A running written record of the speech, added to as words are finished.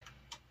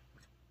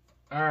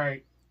All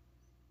right.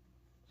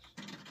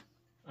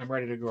 I'm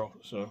ready to go.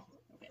 So,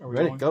 are we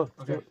Ready? going? Go.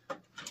 Okay.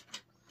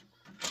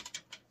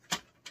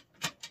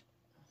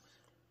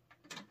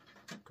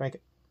 Crank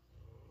it.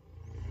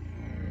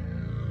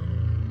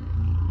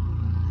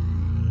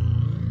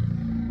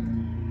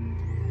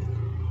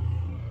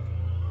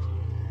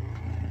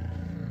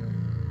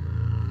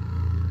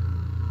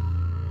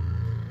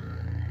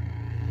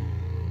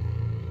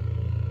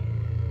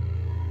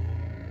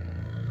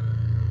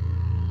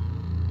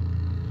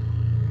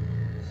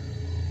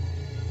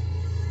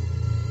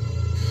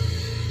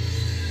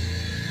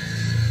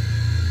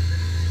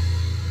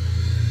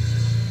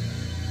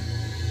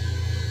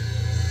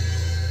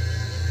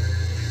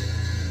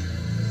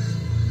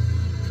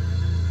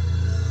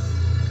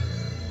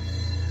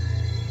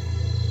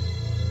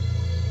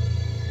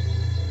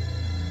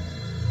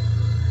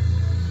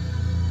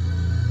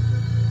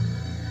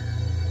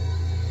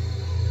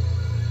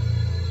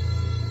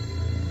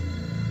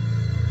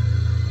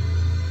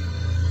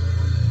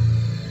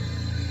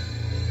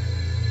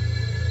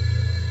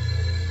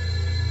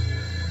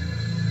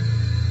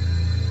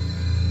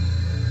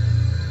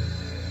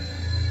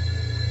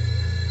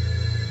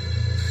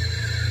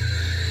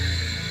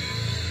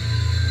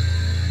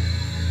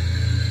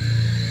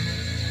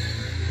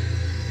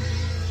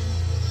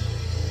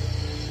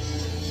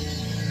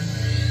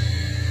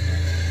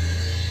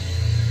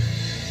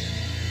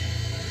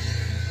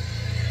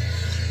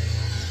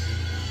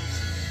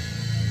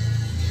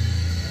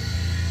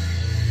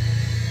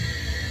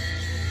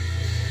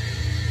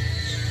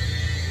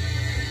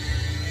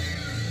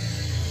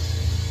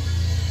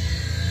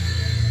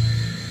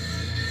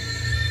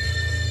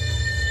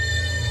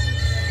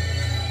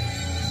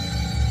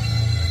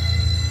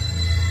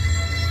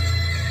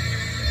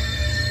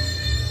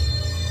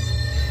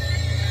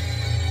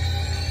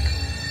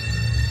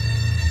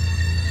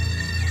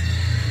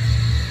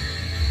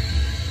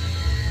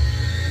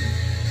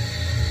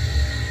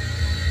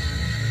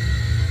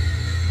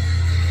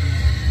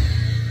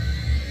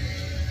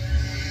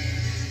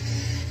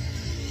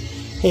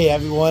 Hey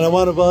everyone, I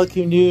want to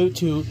welcome you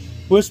to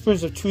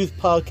Whispers of Truth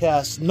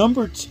podcast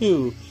number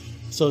 2.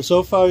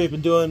 So far we've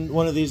been doing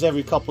one of these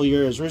every couple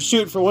years. We're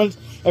shooting for one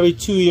every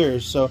 2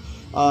 years. So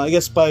I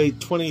guess by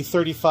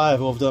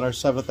 2035 we'll have done our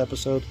 7th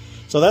episode.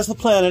 So that's the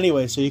plan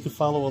anyway, so you can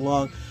follow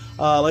along.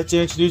 I'd like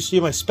to introduce to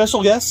you my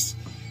special guests.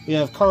 We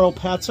have Carl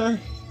Patzer,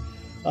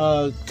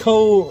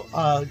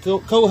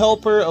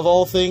 co-helper of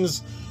all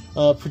things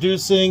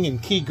producing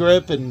and key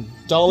grip and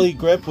dolly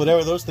grip,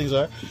 whatever those things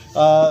are,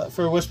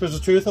 for Whispers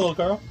of Truth. Hello,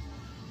 Carl.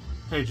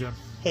 Hey, Jim.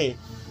 Hey,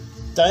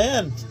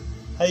 Diane.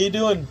 How you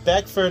doing?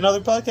 Back for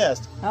another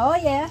podcast. Oh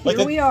yeah,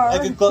 here we are.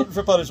 Like a glutton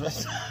for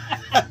punishment.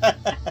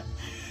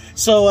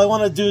 So I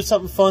want to do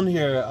something fun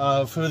here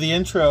for the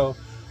intro.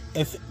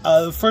 If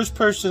the first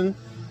person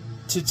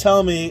to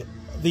tell me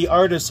the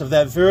artist of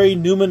that very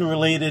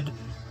Newman-related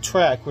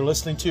track we're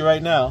listening to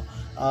right now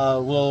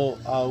will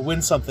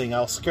win something.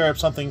 I'll scare up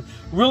something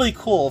really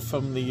cool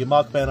from the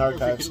Mockman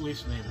archives. If you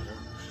could at least name it.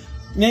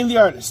 Name the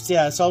artist.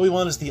 Yeah, that's all we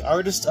want is the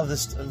artist of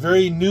this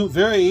very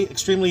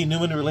extremely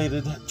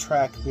Newman-related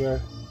track we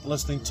are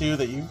listening to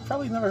that you've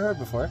probably never heard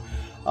before.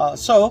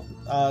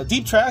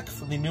 Deep track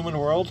from the Newman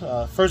world.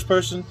 First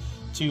person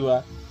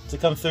to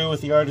come through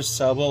with the artist,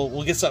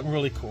 we'll get something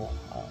really cool.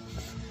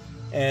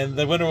 And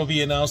the winner will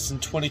be announced in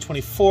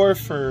 2024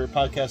 for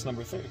podcast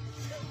number 3.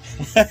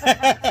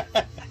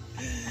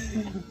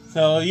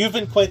 So you've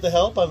been quite the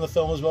help on the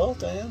film as well,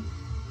 Diane.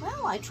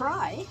 Well, I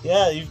try.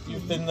 Yeah,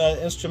 you've been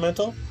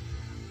instrumental.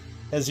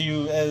 As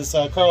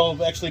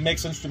Carl actually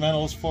makes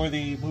instrumentals for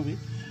the movie.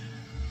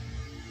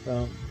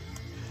 So,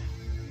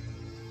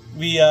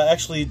 we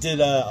actually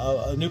did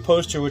a new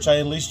poster which I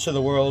unleashed to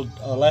the world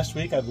last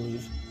week, I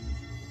believe,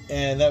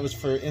 and that was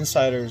for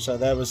insiders.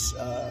 That was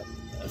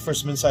for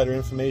some insider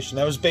information.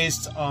 That was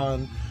based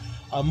on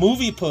a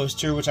movie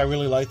poster which I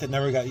really liked that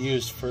never got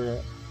used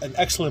for an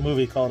excellent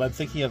movie called I'm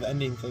Thinking of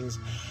Ending Things.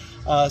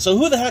 So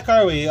who the heck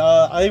are we?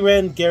 I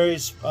ran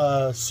Gary's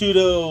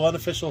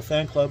pseudo-unofficial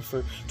fan club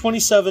for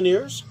 27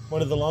 years,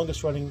 one of the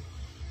longest-running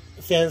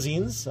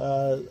fanzines.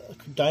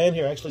 Diane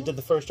here actually did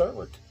the first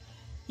artwork.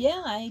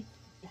 Yeah,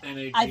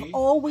 I've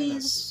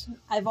always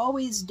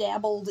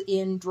dabbled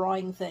in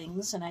drawing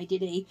things, and I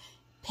did a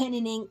pen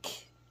and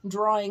ink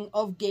drawing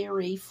of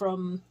Gary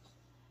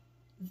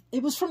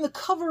it was from the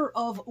cover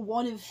of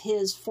one of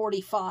his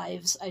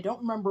 45s. I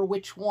don't remember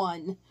which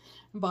one,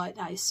 but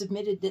I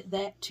submitted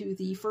that to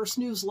the first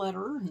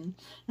newsletter. And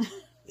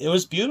it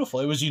was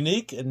beautiful. It was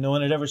unique, and no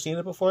one had ever seen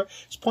it before.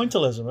 It's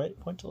pointillism, right?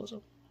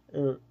 Pointillism?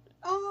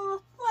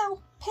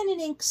 Well, pen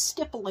and ink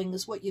stippling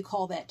is what you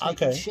call that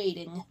type of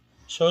shading.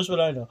 Shows what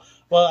I know.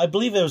 Well, I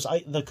believe it was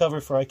the cover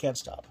for I Can't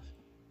Stop.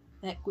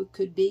 That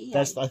could be.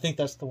 I think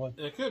that's the one.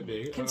 It could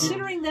be.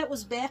 Considering that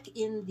was back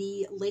in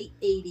the late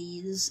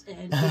 80s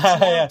and it's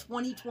now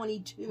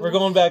 2022. We're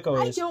going back over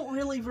I this. don't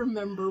really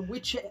remember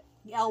which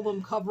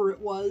album cover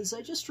it was.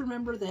 I just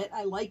remember that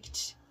I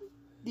liked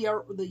the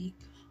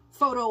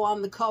photo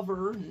on the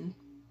cover and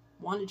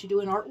wanted to do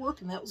an artwork,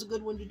 and that was a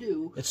good one to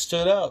do. It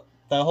stood out.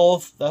 that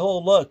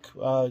whole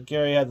look.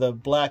 Gary had the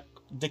black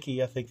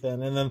Dickie, I think,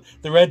 then, and then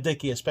the red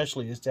Dickie,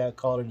 especially. His dad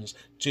called it his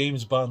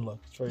James Bond look.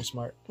 It's very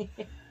smart. Of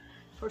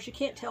course, you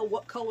can't tell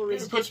what color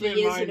his Dickie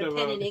is in a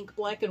pen and ink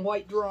black and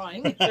white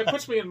drawing. It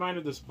puts me in mind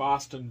of this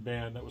Boston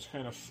band that was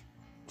kind of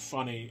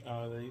funny.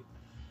 They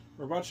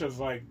were a bunch of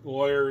like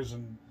lawyers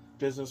and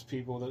business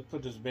people that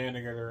put this band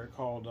together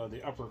called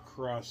the Upper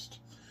Crust.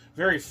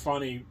 Very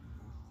funny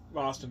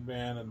Boston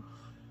band, and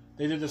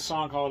they did this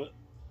song called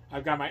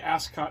 "I've Got My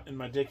Ass Cut in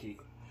My Dickie."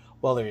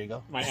 Well, there you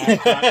go. My ass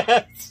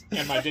cut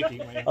and my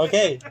Dickie.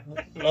 Okay,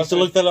 I'll have to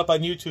look that up on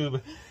YouTube.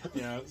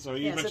 Yeah, so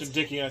you mentioned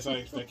Dickie, I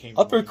thought that came.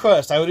 Upper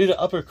Crust. I would eat an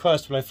Upper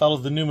Crust when I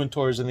followed the Newman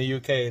tours in the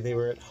UK. They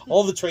were at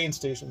all the train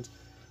stations.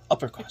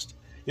 Upper Crust.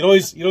 You'd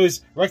always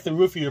wreck the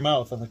roof of your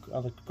mouth on the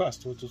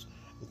crust, which is.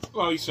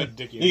 Well, you said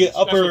Dickie. You get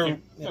upper.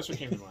 That's what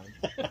came to mind.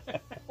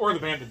 Or the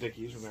band of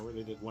Dickies. Remember,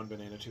 they did 1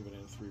 banana, 2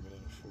 banana, 3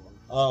 banana, 4.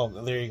 Oh,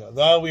 there you go.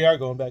 Well, we are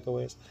going back a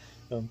ways.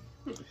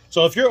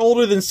 So if you're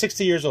older than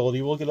 60 years old,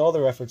 you will get all the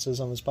references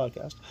on this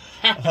podcast.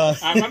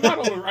 I'm not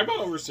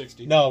over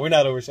 60. No, we're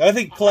not over 60. I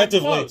think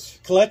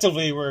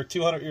collectively we're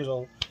 200 years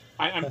old.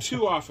 I'm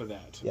 2 off of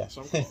that. Yeah.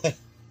 So I'm close.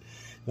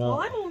 No.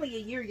 Well, I'm only a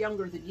year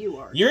younger than you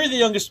are. You're the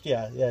youngest.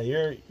 Yeah.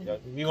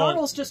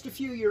 Carl's just a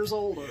few years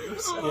older.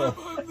 So. Yeah.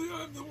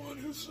 I'm the one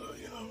who's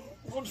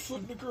 1 foot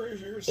in the grave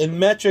here. So. In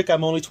metric,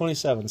 I'm only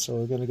 27, so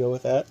we're going to go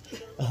with that.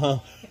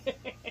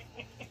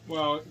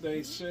 Well,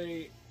 they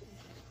say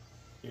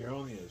you're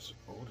only as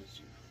old as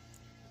you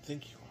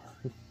think you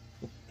are.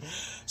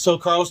 So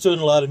Carl's doing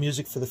a lot of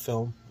music for the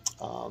film.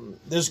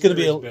 There's going to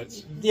be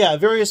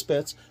various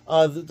bits.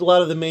 A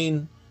lot of the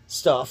main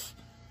stuff,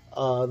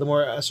 the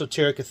more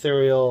esoteric,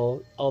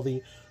 ethereal, all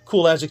the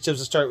cool adjectives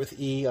that start with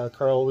E.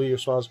 Carl will be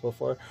responsible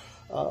for.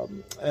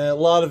 And a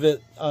lot of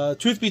it,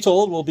 truth be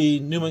told, will be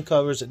Newman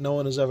covers that no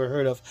one has ever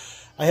heard of.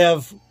 I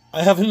have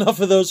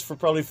enough of those for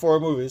probably 4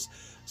 movies.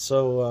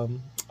 So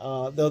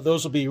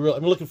those will be real.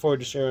 I'm looking forward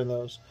to sharing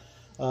those.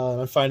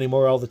 I'm finding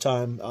more all the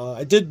time.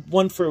 I did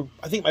one for,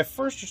 I think, my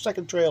first or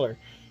second trailer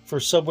for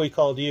Subway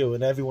Called You,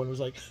 and everyone was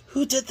like,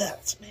 who did that?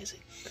 It's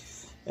amazing.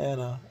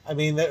 And, I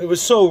mean, it was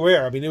so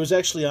rare. I mean, it was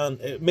actually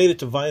it made it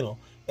to vinyl,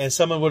 and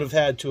someone would have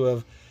had to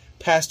have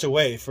passed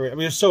away for it. I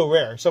mean, it's so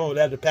rare. Someone would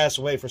have had to pass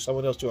away for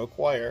someone else to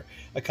acquire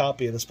a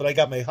copy of this, but I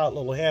got my hot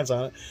little hands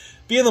on it.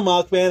 Being the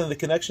mock band and the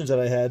connections that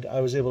I had,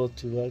 I was able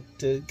to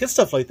get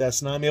stuff like that,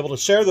 so now I'm able to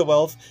share the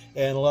wealth,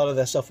 and a lot of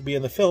that stuff will be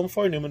in the film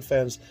for Newman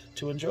fans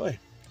to enjoy.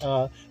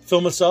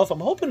 Film itself, I'm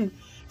hoping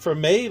for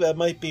May. That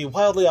might be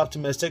wildly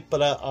optimistic,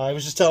 but I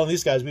was just telling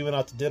these guys, we went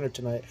out to dinner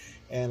tonight,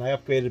 and I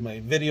upgraded my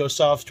video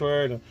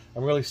software, and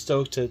I'm really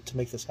stoked to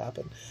make this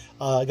happen.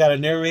 I got a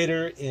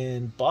narrator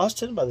in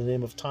Boston by the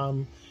name of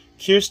Tom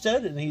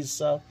Kierstead, and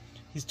he's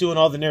doing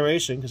all the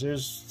narration,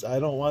 because I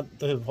don't want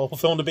the whole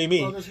film to be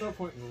me. Well, there's no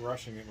point in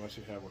rushing it unless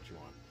you have what you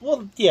want.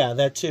 Well, yeah,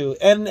 that too.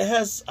 And it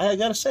has, I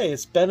gotta say,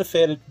 it's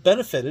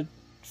benefited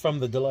from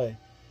the delay.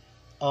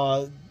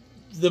 The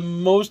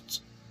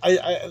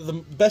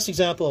best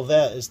example of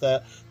that is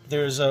that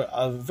there's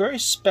a very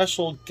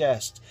special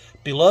guest,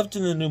 beloved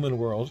in the Newman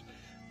world,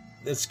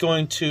 that's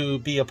going to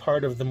be a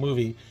part of the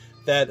movie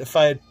that if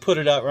I had put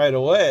it out right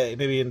away,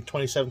 maybe in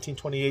 2017,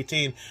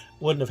 2018,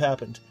 wouldn't have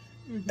happened.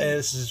 Mm-hmm.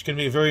 This is going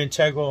to be a very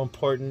integral,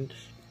 important,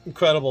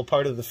 incredible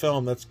part of the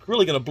film that's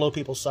really going to blow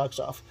people's socks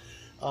off.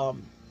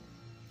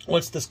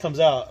 Once this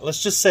comes out,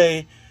 let's just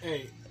say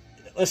it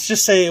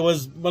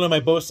was one of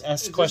my most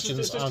asked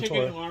questions on tour. Is this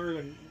taking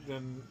longer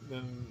than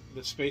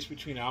the space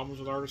between albums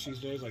with artists these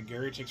days? Like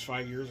Gary takes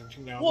 5 years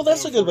between albums. Well,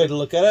 that's a good way to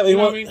look at it.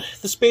 I mean,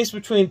 the space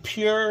between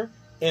Pure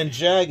and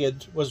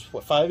Jagged was,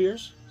 what, 5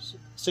 years?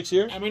 6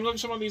 years? I mean, look at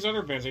some of these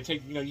other bands. They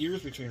take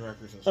years between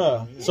records and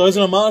stuff. So as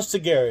an homage to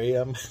Gary,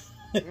 I'm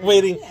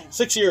waiting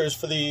 6 years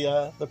for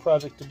the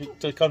project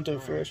to come to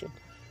fruition.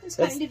 It's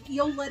kind of,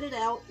 you'll let it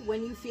out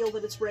when you feel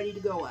that it's ready to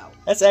go out.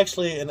 That's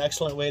actually an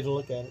excellent way to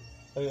look at it.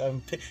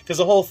 Because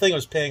the whole thing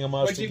was paying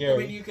homage to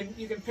Gary. I mean,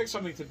 you can pick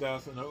something to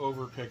death and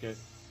overpick it,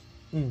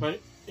 but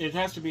it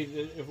has to be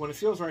when it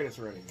feels right, it's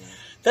ready. Man.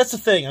 That's the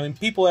thing. I mean,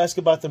 people ask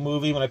about the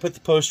movie. When I put the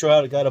poster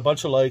out, it got a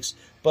bunch of likes.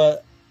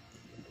 But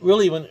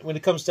really, when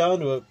it comes down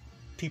to it,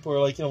 people are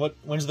like,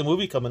 when's the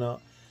movie coming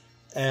out?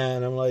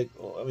 And I'm like,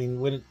 I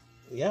mean, when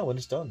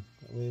it's done.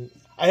 I mean,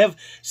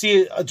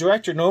 a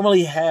director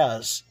normally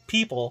has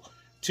people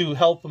to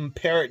help him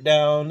pare it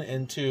down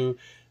and to.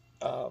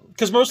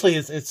 Because mostly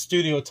it's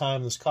studio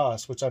time that's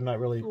cost, which I'm not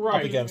really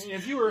up against.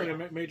 If you were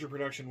in a major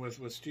production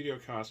with studio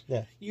costs,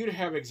 you'd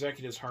have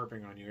executives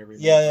harping on you every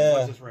month.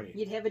 Once it's ready.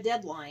 You'd have a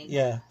deadline.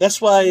 Yeah,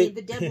 that's why...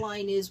 the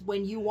deadline is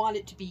when you want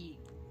it to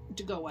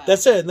go out.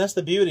 That's it, and that's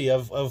the beauty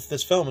of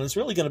this film, and it's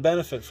really going to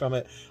benefit from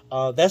it.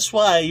 That's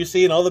why you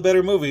see in all the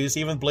better movies,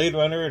 even Blade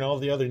Runner and all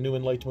the other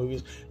Newman-liked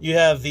movies, you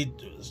have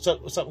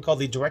something called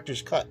the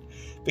director's cut.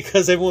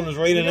 Because everyone was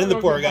reining in the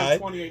poor guy.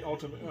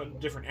 28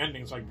 different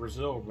endings like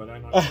Brazil, but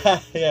I'm not sure.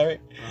 Yeah, right.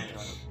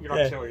 You're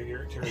not Terry.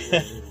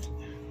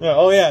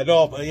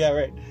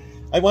 Right.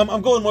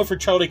 I'm going more for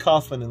Charlie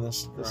Kaufman in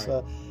this.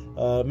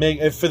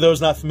 For those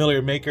not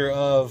familiar, maker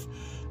of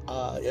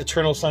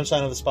Eternal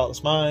Sunshine of the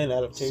Spotless Mind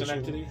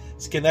adaptation.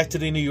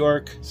 Schenectady, New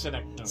York.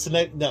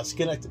 Schenectady.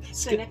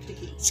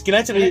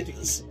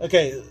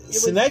 Okay,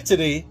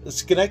 Schenectady.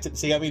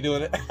 See, got me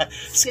doing it.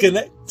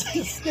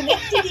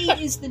 Schenectady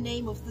is the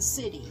name of the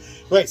city.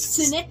 Right.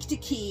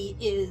 Synecdoche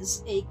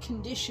is a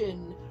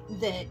condition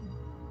that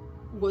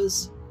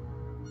was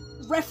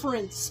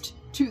referenced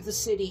to the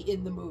city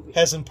in the movie.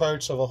 As in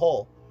parts of a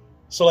whole.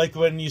 So, like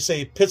when you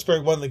say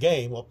Pittsburgh won the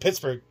game, well,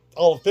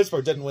 all of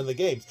Pittsburgh didn't win the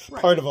game.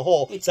 Right. Part of a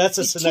whole. That's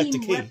a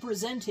Synecdoche. Team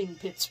representing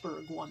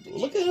Pittsburgh won the game.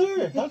 Look at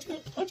her. How'd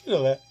you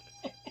know that?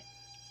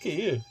 Look at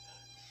you.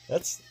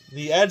 That's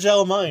the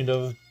agile mind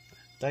of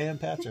Diane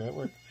Patzer at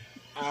work.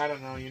 I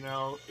don't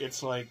know.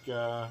 It's like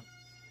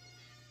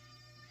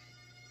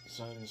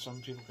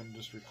some people can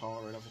just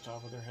recall it right off the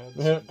top of their heads.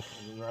 And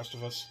the rest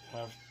of us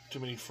have too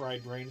many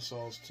fried brain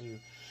cells to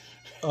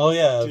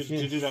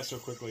do that so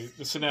quickly.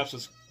 The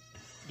synapses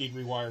need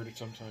rewiring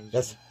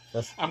sometimes.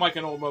 I'm like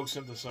an old Moog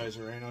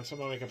synthesizer. Some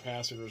of my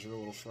capacitors are a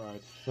little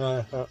fried.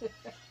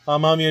 My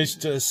mom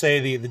used to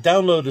say the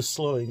download is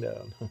slowing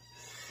down.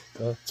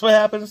 So that's what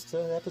happens.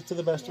 It happens to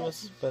the best of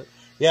us. But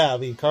yeah, I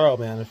mean, Carl,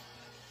 man,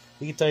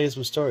 he can tell you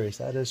some stories.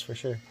 That is for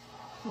sure.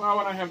 Well,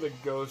 when I have the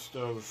ghost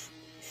of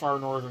far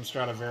northern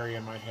Stradivari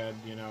in my head,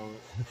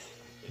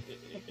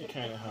 it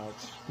kind of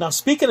helps. Now,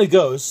 speaking of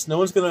ghosts, no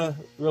one's going to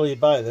really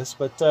buy this,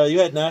 but you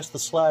had Nash the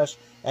Slash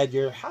at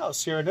your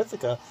house here in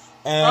Ithaca,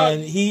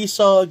 and he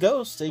saw a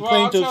ghost.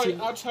 I'll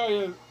tell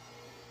you,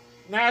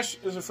 Nash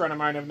is a friend of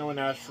mine. I've known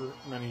Nash for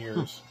many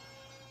years.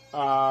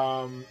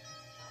 And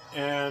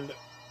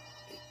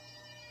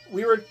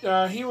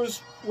he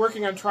was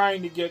working on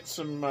trying to get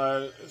some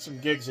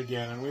gigs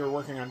again, and we were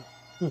working on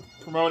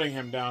promoting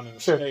him down in the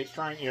States,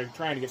 trying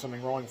to get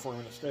something rolling for him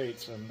in the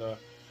States. And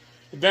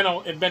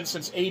it'd been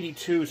since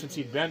 '82 since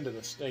he'd been to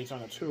the States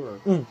on a tour.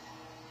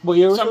 What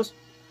year was this?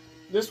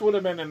 This would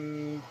have been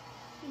in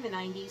the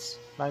 90s.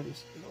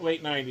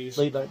 Late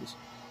 90s.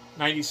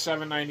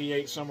 97,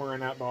 98, somewhere in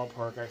that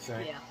ballpark, I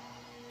think.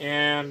 Yeah.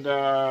 And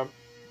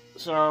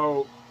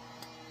so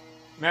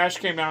Nash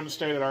came down to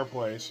stay at our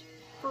place.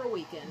 For a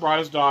weekend. Brought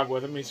his dog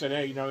with him. He said,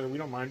 hey, we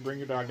don't mind, bring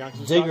your dog down.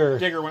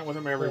 Digger went with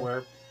him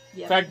everywhere.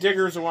 Yep. In fact,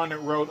 Digger's the one that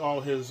wrote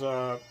all his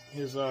tour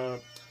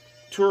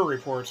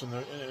reports on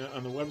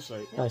the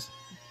website. Nice.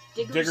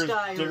 Digger's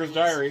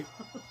Diary.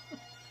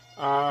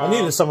 I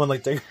needed someone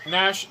like Digger.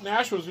 Nash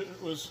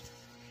was...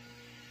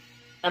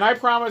 And I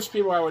promised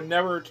people I would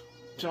never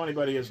tell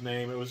anybody his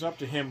name. It was up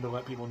to him to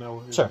let people know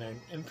his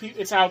name. And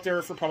it's out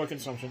there for public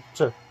consumption.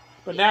 Sure.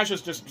 But Nash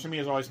is just, to me,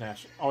 is always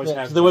Nash. Always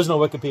has. So there was no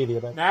Wikipedia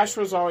about it. Nash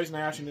was always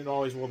Nash, and it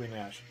always will be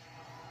Nash.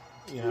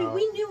 I mean,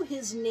 we knew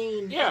his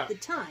name at the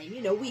time.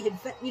 We had,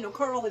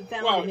 Carl had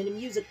found him in a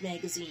music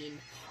magazine.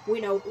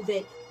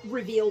 That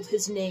revealed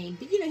his name,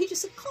 but he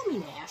just said, "Call me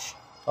Nash."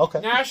 Okay.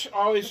 Nash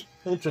always.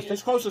 Interesting.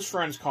 His closest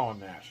friends call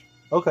him Nash.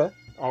 Okay.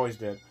 Always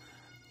did.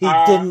 He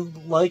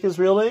didn't like his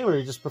real name, or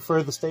he just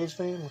preferred the stage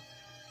name?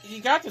 He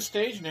got the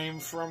stage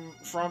name from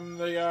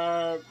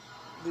the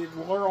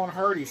Laurel and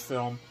Hardy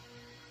film.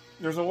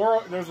 There's a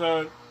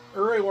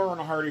early Laurel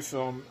and Hardy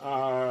film,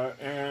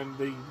 and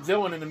the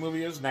villain in the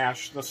movie is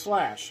Nash the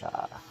Slash.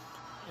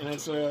 And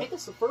it's I think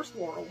it's the first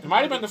Laurel. It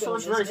might have been the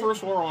very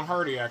first Laurel and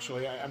Hardy.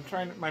 Actually, I'm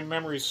trying. My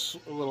memory's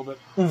a little bit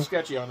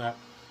sketchy on that.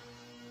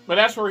 But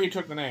that's where he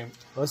took the name.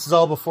 Well, this is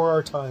all before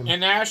our time.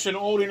 And Nash, in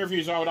old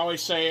interviews, I would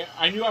always say,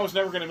 I knew I was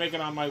never going to make it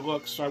on my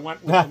look, so I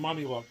went with the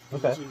mummy look.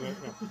 Okay.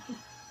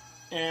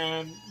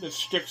 And the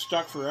stick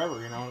stuck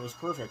forever, it was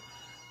perfect.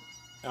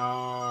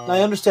 I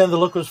understand the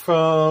look was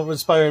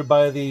inspired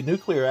by the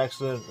nuclear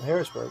accident in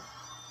Harrisburg.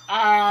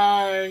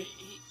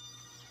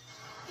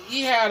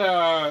 He had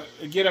a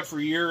get-up for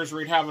years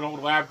where he'd have an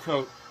old lab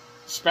coat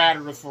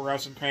spattered with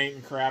fluorescent paint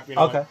and crap,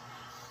 Okay.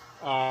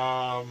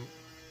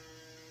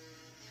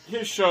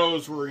 His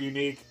shows were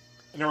unique,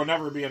 and there will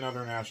never be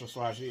another Nash the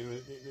Slash. He was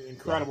an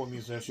incredible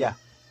musician. Yeah.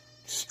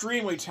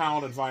 Extremely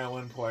talented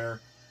violin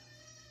player.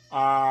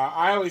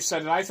 I always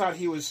said that I thought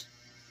he was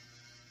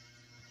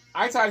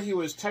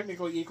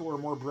technically equal or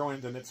more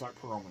brilliant than Itzhak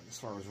Perlman as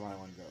far as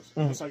violin goes.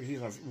 Mm-hmm. It's like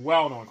he's a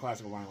well-known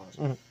classical violinist.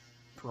 Mm-hmm.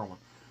 Perlman.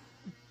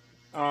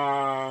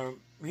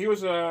 He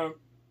was a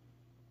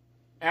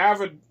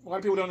lot of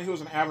people don't know he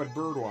was an avid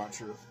bird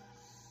watcher.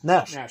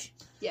 Nash.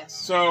 Yes.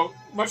 So,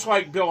 much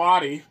like Bill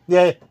Oddie.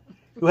 Yeah,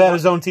 who had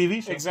his own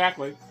TV show.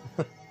 Exactly.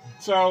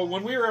 So,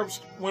 when we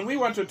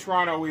went to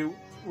Toronto, we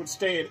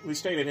stayed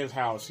at his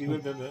house. He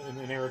lived in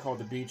an area called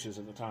the Beaches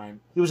at the time.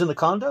 He was in the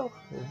condo?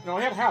 No,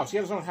 he had a house. He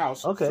had his own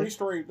house. Okay.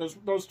 3-story,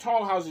 those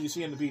tall houses you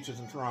see in the Beaches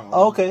in Toronto.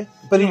 Oh, okay.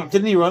 But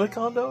didn't he run a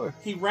condo? Or?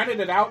 He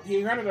rented it out.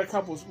 He rented a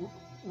couple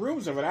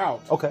rooms of it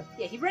out. Okay.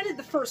 Yeah, he rented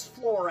the first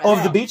floor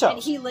of the beach house.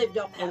 And he lived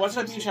up. It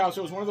wasn't a beach house.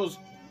 It was one of those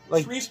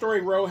Like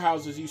 3-story row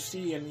houses you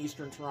see in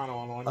eastern Toronto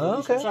along the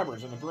eastern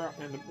suburbs in the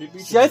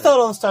beaches. See, I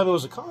thought all this time it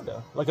was a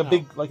condo, like a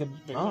big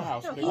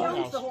house. No, big he house.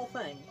 owns the whole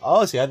thing.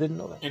 Oh, see, I didn't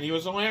know that. And he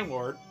was a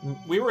landlord.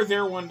 Mm. We were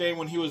there one day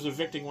when he was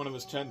evicting one of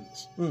his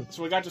tenants, Mm.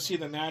 so we got to see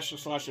the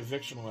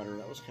national/eviction letter.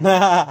 That was kind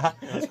of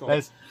that's cool.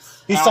 Nice.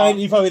 He signed.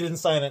 He probably didn't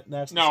sign it.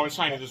 No, it's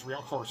signed in his real,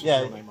 of course. His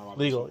Yeah, real name.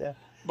 legal. Yeah.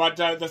 But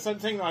the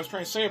thing I was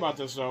trying to say about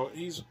this, though,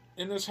 he's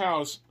in this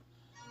house,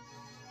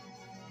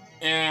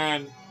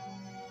 and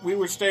we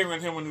were staying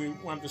with him when we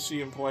went to see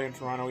him play in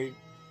Toronto. In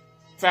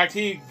fact,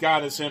 he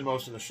got us in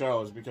most of the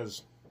shows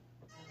because,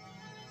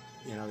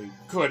 he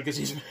could, because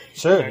he's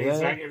Sure.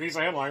 he's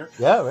a headliner.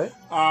 Yeah,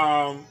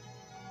 right.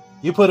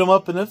 You put him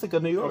up in Ithaca,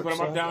 New York. I put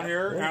him up down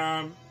here.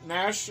 Yeah.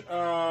 Nash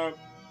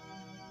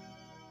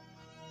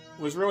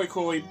was really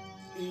cool. He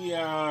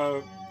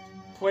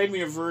played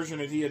me a version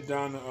that he had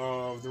done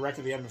of The Wreck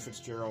of the Edmund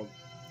Fitzgerald.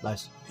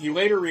 Nice. He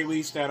later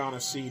released that on a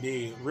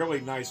CD.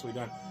 Really nicely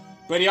done.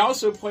 But he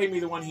also played me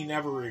the one he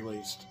never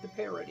released. The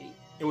parody.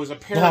 It was a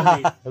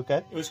parody. Okay.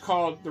 It was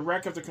called The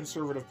Wreck of the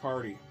Conservative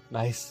Party.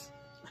 Nice.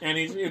 And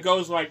it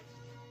goes like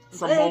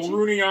from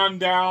Mulrooney on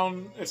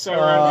down,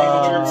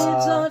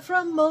 etc.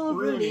 From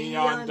Mulrooney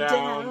on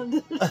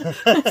down.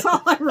 That's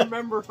all I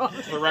remember.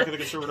 The Wreck of the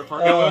Conservative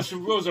Party. It was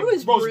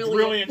the most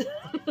brilliant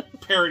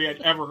parody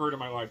I'd ever heard in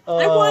my life.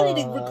 I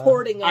wanted a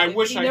recording of it. I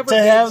wish I never to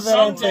did. have that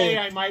on someday tape.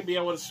 I might be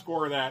able to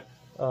score that.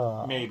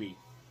 Maybe.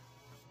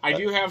 I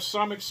do have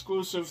some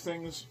exclusive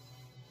things,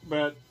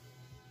 but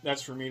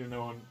that's for me to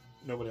know and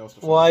nobody else to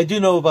find. Well, I do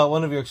know about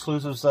one of your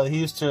exclusives. He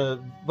used to.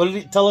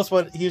 Tell us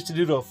what he used to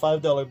do to a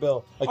 $5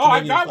 bill?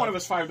 I got one of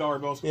his $5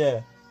 bills.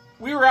 Yeah.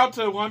 We were out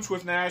to lunch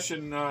with Nash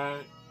and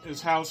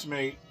his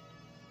housemate.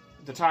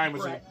 At the time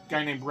was Brett. a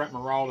guy named Brett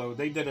Moraldo.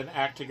 They did an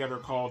act together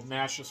called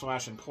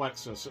Nash/and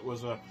Plexus. It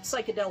was a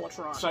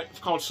Psychedelotron. It's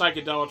called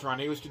Psychedelotron.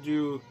 They used to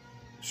do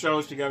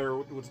shows together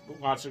with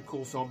lots of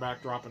cool film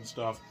backdrop and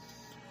stuff.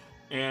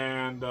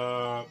 And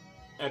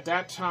at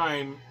that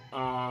time,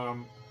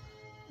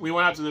 we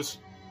went out to this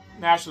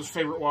Nash's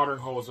favorite watering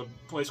hole is a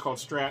place called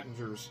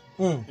Strattinger's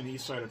in the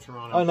east side of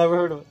Toronto. I never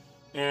heard of it.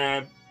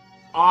 And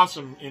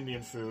awesome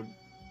Indian food.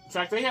 In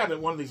fact, they had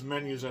one of these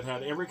menus that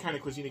had every kind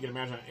of cuisine you can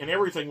imagine, and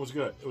everything was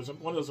good. It was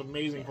one of those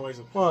amazing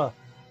places. Huh.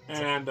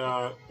 And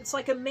it's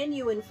like a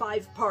menu in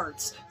 5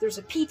 parts. There's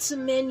a pizza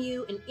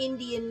menu, an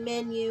Indian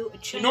menu, a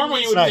Chinese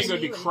normally you would menu, think it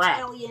would be an crap,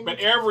 Italian. but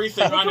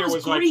everything on there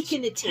was Greek like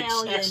and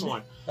Italian.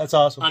 excellent. That's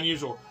awesome.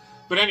 Unusual.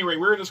 But anyway,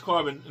 we're in this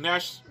club, and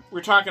Nash,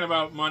 we're talking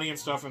about money and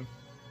stuff,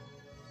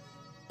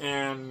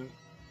 and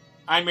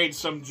I made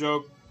some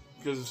joke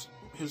because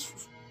his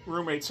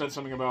roommate said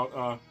something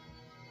about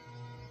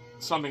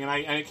something, and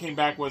I came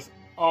back with,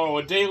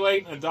 a day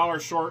late and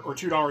 $1 short or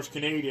 $2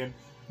 Canadian.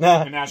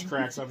 And Nash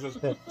cracks up. Says,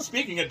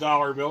 speaking of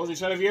dollar bills, he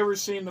said, have you ever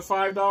seen the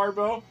 $5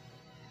 bill?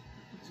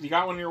 You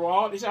got one in your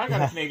wallet? He said, I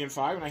got a Canadian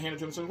 5, and I handed it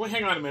to him and said, well,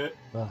 hang on a minute.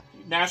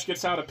 Nash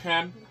gets out a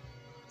pen,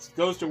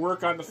 goes to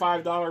work on the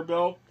 $5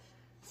 bill,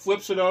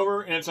 flips it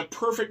over, and it's a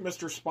perfect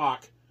Mr.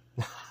 Spock.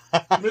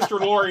 Mr.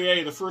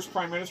 Laurier, the first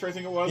Prime Minister, I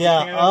think it was.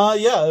 Yeah,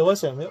 it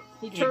was him. Yep.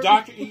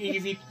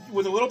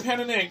 With a little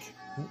pen and ink,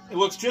 it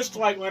looks just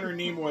like Leonard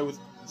Nimoy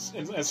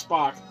as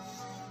Spock.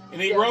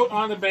 And he wrote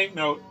on the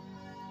banknote,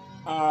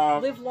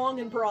 live long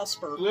and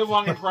prosper. Live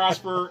long and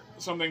prosper.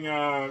 Something,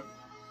 Nash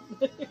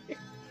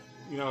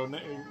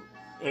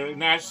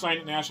signed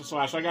it Nash/.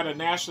 I got a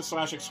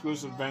Nash//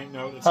 exclusive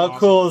banknote. It's How awesome.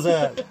 Cool is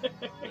that?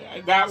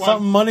 That one.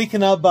 Something money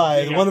cannot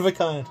buy. Yeah. One of a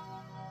kind.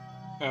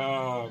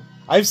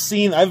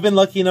 I've been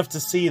lucky enough to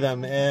see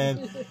them,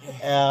 and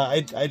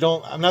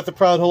I'm not the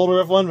proud holder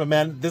of one, but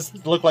man, this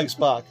looked like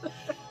Spock.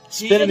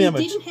 Spit an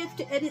image. You didn't have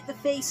to edit the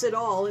face at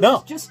all. It No.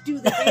 was just do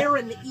the hair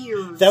and the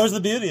ears. That was the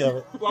beauty of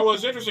it. Well,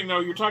 what's interesting, though,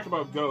 you talked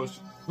about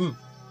ghosts.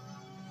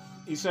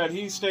 He said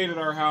he stayed at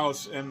our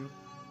house, and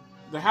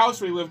the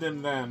house we lived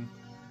in then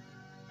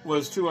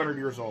was 200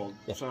 years old.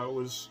 Yeah. So it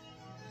was,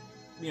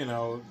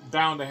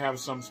 bound to have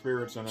some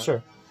spirits in it.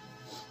 Sure.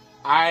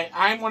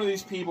 I'm one of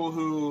these people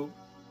who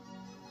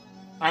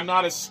I'm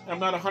not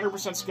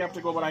 100%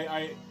 skeptical, but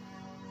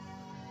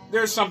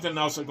there's something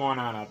else going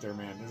on out there,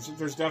 man.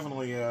 There's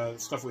definitely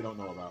stuff we don't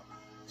know about.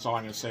 That's all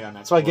I'm going to say on that.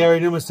 That's why Gary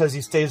Newman says he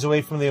stays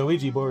away from the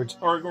Ouija boards.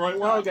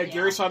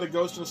 Gary saw the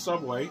ghost in the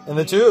subway. And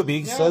the tube,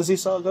 he says he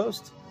saw a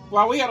ghost.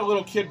 Well, we had a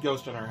little kid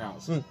ghost in our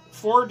house.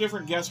 4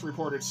 different guests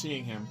reported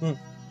seeing him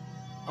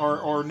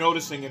or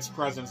noticing its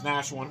presence,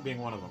 Nash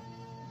being one of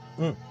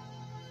them.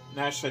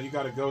 Nash said, you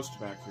got a ghost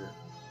back here.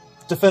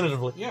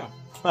 Definitively. Yeah.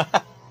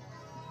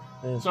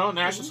 So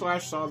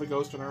Nash// saw the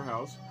ghost in our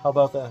house. How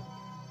about that?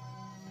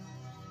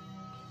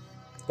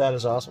 That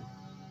is awesome.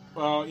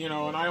 Well,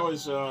 and I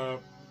always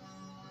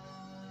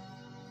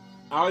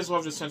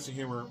loved his sense of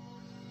humor.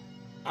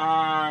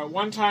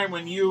 One time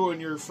when you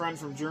and your friend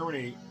from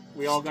Germany,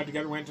 we all got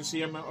together, went to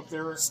see him up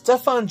there.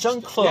 Stefan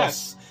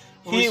Junklos.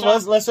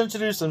 Yes. Let's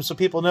introduce him so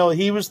people know.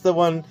 He was the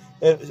one,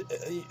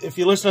 if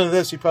you listen to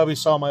this, you probably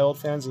saw my old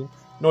fanzine,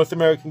 North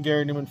American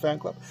Gary Newman Fan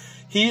Club.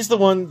 He's the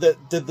one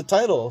that did the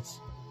title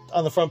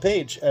on the front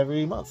page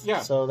every month.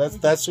 Yeah. So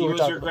that's who we're talking about. He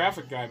was your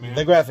graphic guy, man.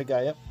 The graphic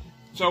guy, yep.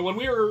 So when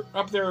we were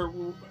up there,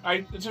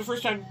 it's the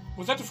first time.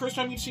 Was that the first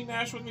time you'd seen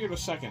Nash with me, or the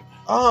second?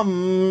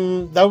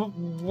 That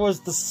was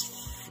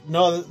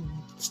no.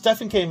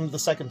 Stefan came the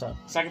second time.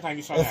 Second time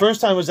you saw The Nash. first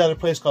time was at a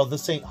place called the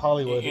St.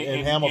 Hollywood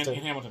in Hamilton.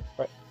 In Hamilton.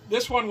 Right.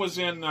 This one was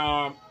in.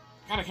 God,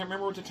 I can't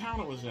remember what the town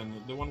it was in.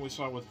 The one we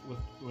saw with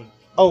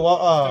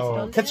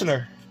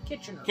Kitchener.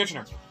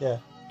 Kitchener. Yeah,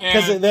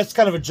 because that's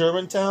kind of a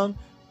German town,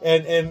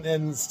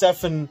 and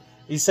Stefan.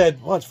 He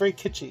said, "Well, it's very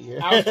kitschy here."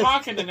 I was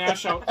talking to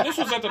Nash. This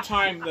was at the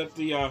time that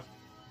the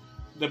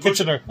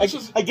Kitchener. I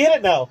get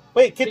it now.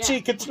 Wait,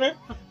 Kitchener.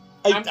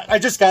 I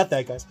just got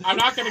that, guys. I'm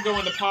not going to go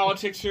into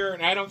politics here,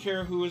 and I don't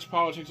care whose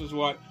politics is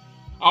what.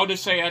 I'll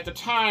just say at the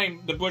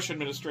time, the Bush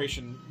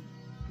administration,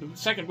 the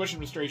second Bush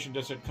administration,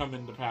 just had come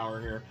into power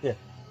here,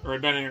 or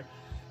had been here,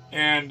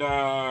 and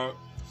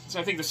so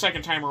I think the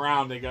second time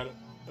around they got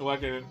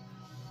elected.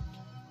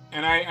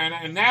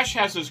 And Nash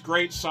has this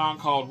great song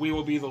called "We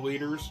Will Be the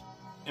Leaders."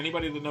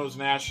 Anybody that knows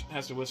Nash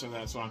has to listen to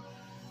that song.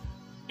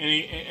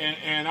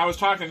 And I was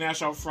talking to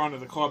Nash out front of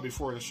the club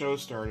before the show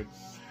started.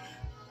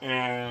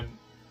 And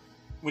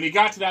when he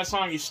got to that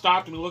song, he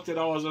stopped and he looked at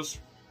all of us.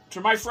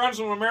 To my friends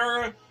from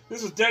America,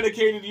 this is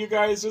dedicated to you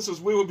guys. This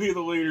is We Will Be the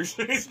Leaders.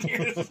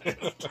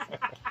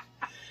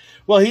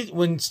 Well,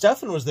 when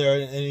Stefan was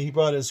there, and he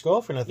brought his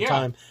girlfriend at the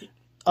time,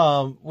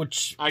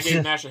 which... I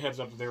gave Nash a heads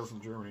up that they were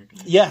from Germany.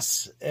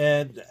 Yes,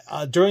 and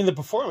during the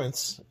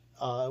performance...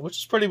 which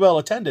is pretty well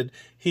attended.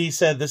 He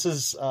said, "This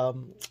is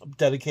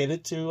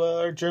dedicated to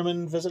our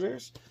German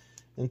visitors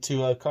and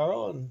to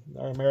Carl and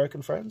our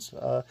American friends."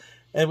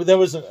 And there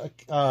was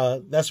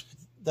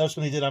that's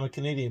when he did "I'm a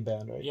Canadian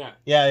Band," right?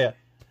 Yeah.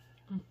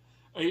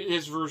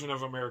 His version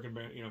of American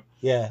Band,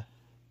 Yeah.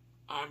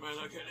 I'm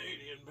a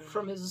Canadian Band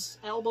from his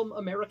album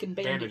American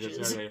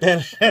Bandages.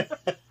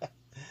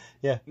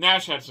 Yeah.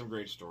 Nash had some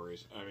great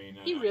stories. I mean,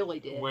 he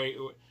really did.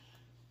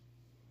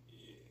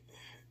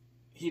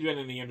 He'd been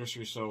in the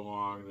industry so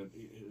long that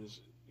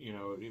you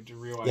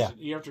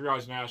have to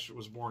realize Nash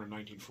was born in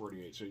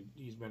 1948, so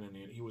he's been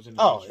he was in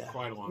the industry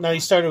quite a long time. Now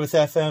he started with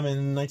FM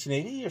in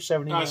 1980 or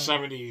 70?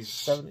 70s.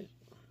 70s.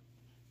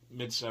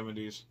 Mid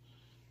 70s.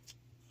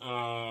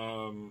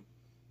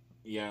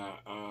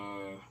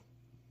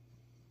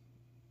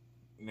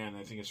 Man,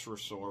 I think his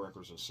first solo record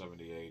was in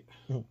 78.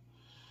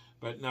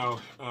 But no,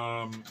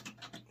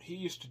 he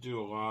used to do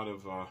a lot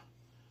of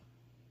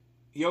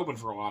he opened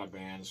for a lot of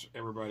bands.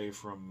 Everybody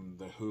from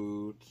The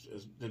Who.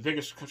 The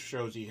biggest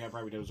shows he had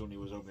probably did was when he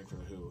was opening for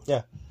The Who.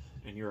 Yeah.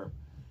 In Europe.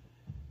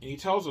 And he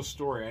tells a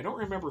story. I don't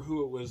remember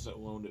who it was that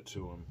loaned it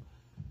to him.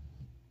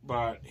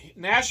 But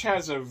Nash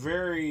had a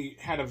very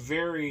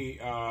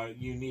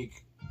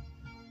unique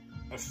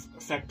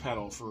effect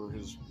pedal for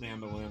his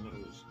mandolin.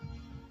 It was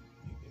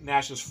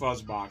Nash's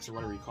fuzz box, or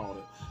whatever he called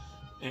it.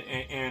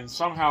 And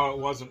somehow it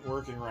wasn't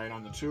working right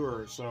on the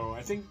tour. So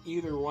I think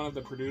either one of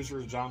the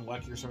producers, John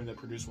Leckie or somebody that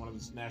produced one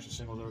of Nash's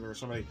singles over there, or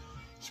somebody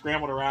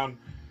scrambled around,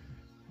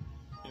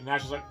 and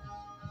Nash was like,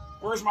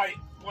 "Where's my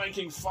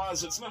blanking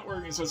fuzz? It's not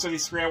working." So he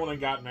scrambled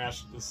and got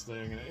Nash this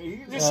thing.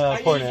 And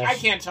I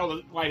can't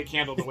light a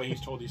candle the way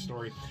he's told these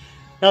stories.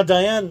 Now,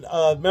 Diane,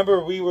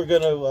 remember you were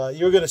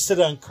gonna sit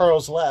on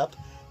Carl's lap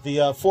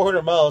the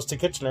 400 miles to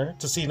Kitchener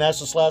to see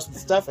National Slash with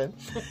Stefan,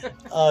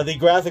 the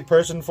graphic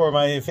person for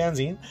my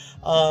fanzine.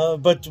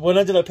 But what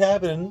ended up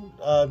happening,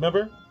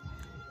 remember?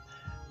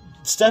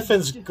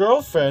 Stefan's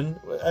girlfriend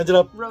ended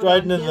up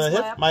riding in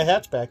my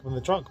hatchback in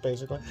the trunk,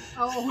 basically.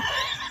 Oh.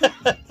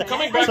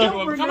 Coming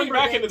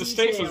back into the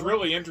States was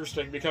really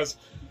interesting because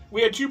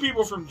we had two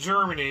people from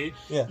Germany.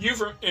 Yeah. You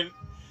from...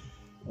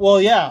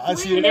 Well, yeah. I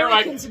see. And they're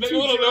like,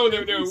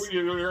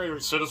 they're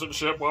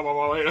citizenship, blah, blah,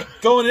 blah.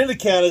 Going into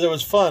Canada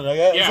was fun.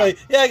 I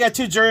got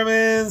two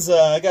Germans.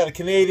 I got a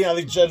Canadian. I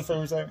think Jennifer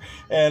was there.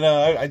 And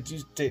I do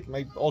date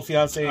my old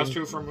fiance. That's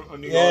two from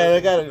New York. Yeah, I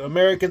got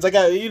Americans. I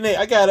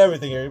got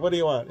everything here. What do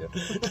you want?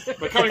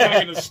 But coming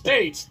back into the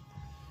States,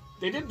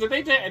 did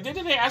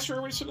they ask for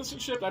everybody's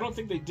citizenship? I don't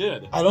think they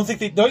did. I don't think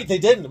they didn't. They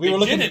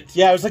didn't.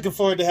 Yeah, I was looking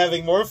forward to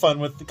having more fun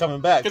with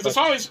coming back. Because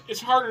it's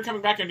harder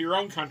coming back into your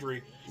own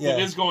country than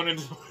it is going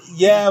into.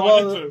 Yeah,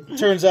 it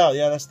turns out,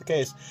 that's the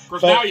case. Of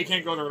course, now you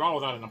can't go there at all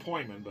without an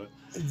appointment. But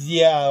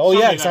yeah,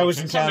 because I was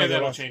in Canada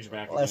that'll change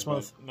back last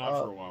month. Not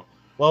for a while.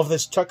 Well, if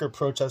this trucker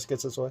protest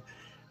gets this way,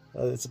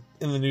 it's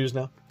in the news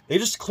now. They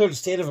just declared a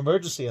state of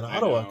emergency in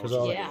Ottawa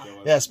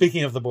because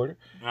speaking of the border.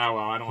 Oh well,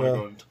 I don't want to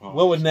go into politics.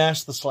 What would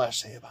Nash the Slash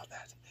say about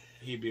that?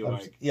 He'd be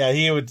like,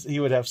 he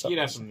would have something.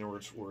 He'd have some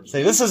words.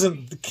 Say this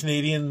isn't the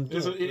Canadian.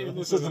 This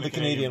isn't the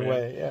Canadian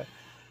way.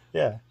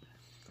 Yeah.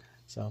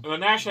 So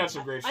Nash had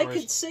some great stories. I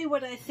could say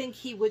what I think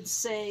he would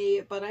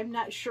say, but I'm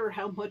not sure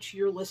how much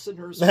your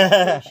listeners will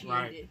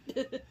appreciate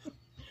it.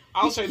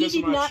 I'll say this much.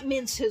 He did not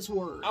mince his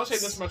words. I'll say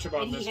this much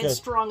about Mr. He had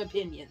strong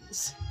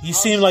opinions. You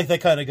seem like that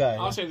kind of guy.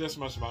 I'll say this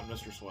much about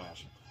Mr.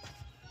 Slash.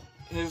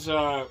 His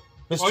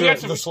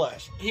the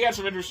Slash. He had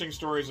some interesting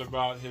stories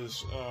about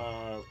his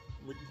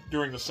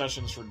during the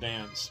sessions for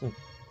dance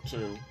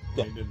too.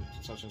 Yeah. He did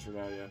sessions for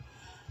that,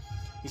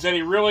 He said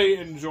he really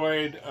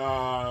enjoyed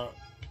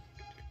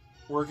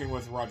working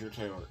with Roger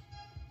Taylor.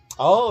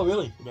 Oh,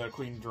 really? The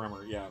Queen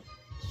drummer, yeah.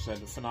 Said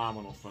a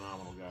phenomenal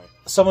guy.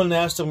 Someone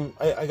asked him,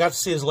 I got to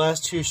see his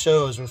last 2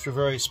 shows, which were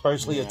very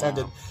sparsely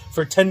attended,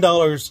 for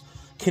 $10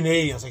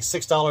 Canadian. It's like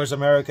 $6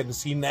 American to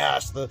see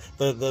Nash,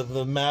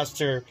 the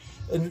master.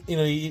 And, you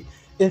know, he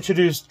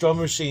introduced drum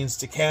machines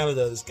to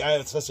Canada. This guy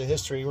with such a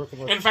history working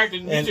with. In fact,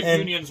 the music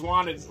unions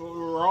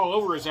were all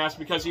over his ass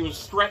because he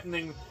was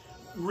threatening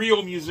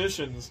real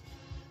musicians.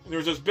 And there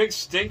was this big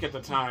stink at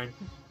the time.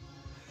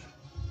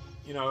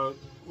 You know,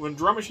 when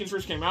drum machines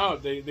first came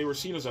out, they were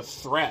seen as a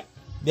threat.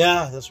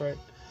 Yeah, that's right.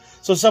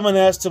 So someone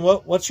asked him,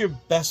 "What's your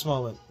best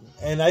moment?"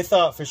 And I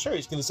thought for sure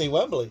he's going to say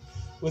Wembley,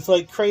 with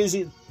like crazy,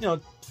 you know,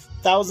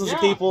 thousands of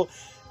people.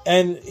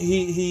 And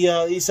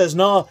he says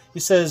no. He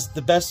says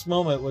the best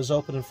moment was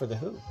opening for the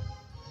Who.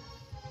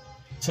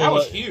 So, that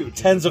was huge.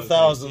 Tens of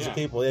thousands of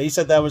people. Yeah, he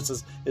said that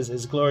was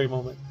his glory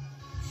moment.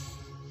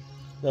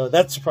 So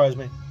that surprised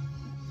me.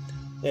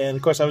 And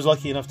of course, I was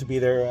lucky enough to be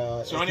there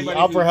at the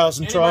Opera House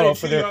in Toronto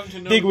for their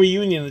big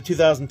reunion in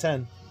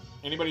 2010.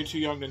 Anybody too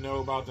young to know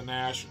about the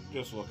Nash,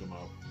 just look him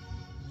up.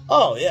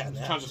 Oh, yeah.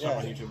 There's tons of stuff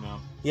on YouTube now.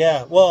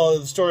 Yeah, well,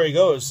 the story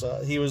goes,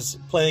 he was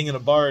playing in a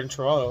bar in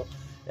Toronto.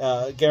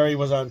 Gary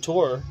was on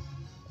tour,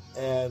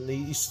 and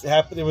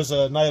it was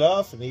a night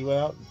off, and he went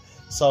out and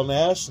saw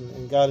Nash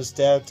and got his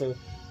dad to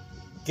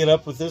get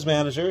up with his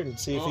manager and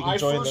see if he can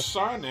join I first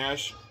saw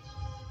Nash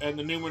at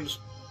the Newman's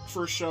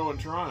first show in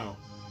Toronto.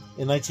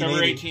 In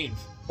 1980. February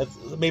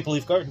 18th. At Maple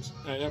Leaf Gardens.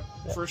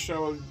 First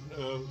show,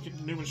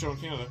 Newman show in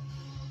Canada.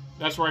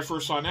 That's where I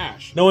first saw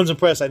Nash. No one's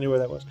impressed. I knew where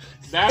that was.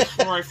 That's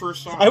where I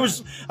first saw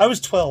him. I was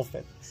 12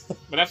 then.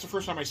 But that's the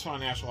first time I saw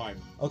Nash live.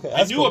 Okay,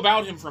 I knew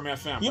about him from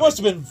FM. You must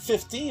have been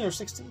 15 or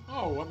 16.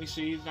 Oh, let me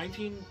see.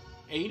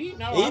 1980?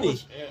 No,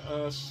 80. I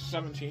was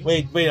 17.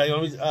 Wait.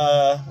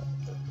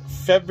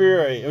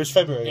 February. It was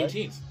February,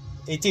 18th.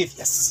 Right? 18th,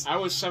 yes. I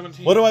was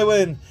 17. What do I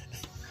win?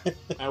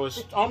 I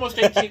was almost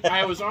 18.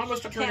 I was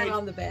almost to turn 18. Pat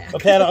on the back. A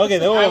pat. Okay.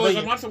 I was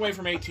a month away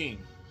from 18.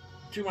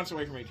 2 months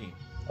away from 18.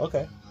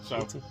 Okay. So.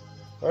 18.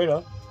 Right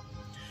on.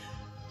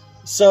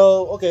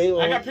 So, okay.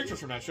 Well, I got pictures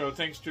from that show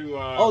thanks to...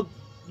 oh,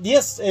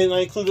 yes, and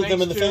I included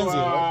them in the fanzine.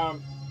 Right?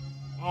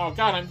 Oh,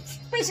 God, I'm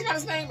spacing on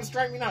his name. It's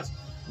driving me nuts.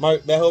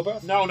 Mark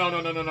Behoba?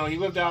 No. He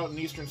lived out in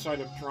the eastern side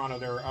of Toronto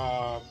there.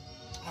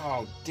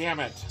 Oh, damn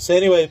it. So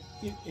anyway...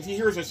 If he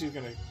hears this, he's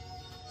going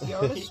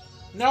to...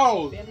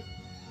 No!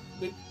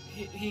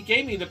 He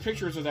gave me the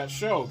pictures of that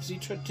show because he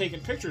taken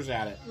pictures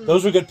at it.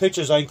 Those were good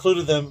pictures. I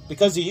included them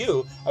because of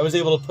you. I was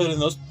able to put in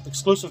those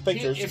exclusive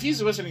pictures. If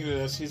he's listening to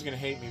this, he's going to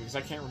hate me because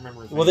I can't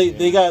remember his name. Well,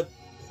 they got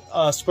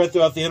spread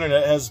throughout the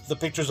internet as the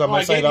pictures on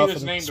my site often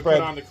spread. I gave you his name to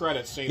put on the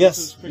credits.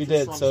 Yes, you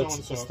did. So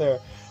it's there.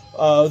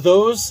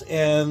 Those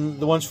and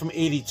the ones from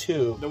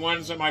 '82. The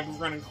ones that my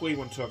friend in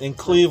Cleveland took. In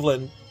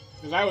Cleveland.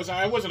 Because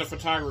I wasn't a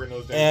photographer in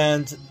those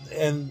days.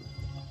 And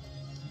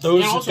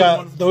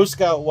those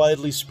got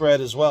widely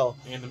spread as well.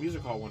 And the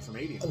music hall one from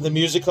 '80. The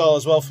music hall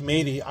as well from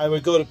 '80. I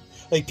would go to,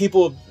 like,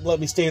 people would let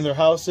me stay in their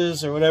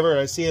houses or whatever,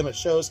 and I see them at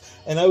shows,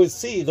 and I would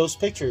see those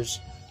pictures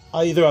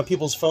either on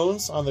people's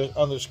phones, on their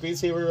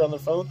screensaver on their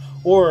phone,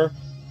 or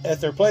at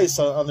their place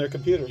on their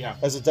computer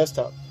as a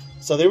desktop.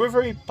 So they were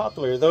very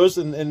popular. Those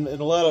and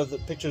a lot of the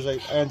pictures I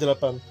ended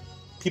up on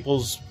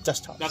people's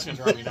desktops. That's going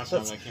to drive me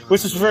nuts.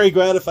 Which is very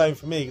gratifying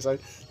for me because I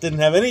didn't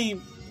have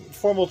any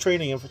formal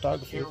training in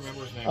photography. I can't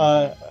remember his name.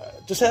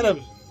 Just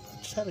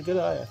had a good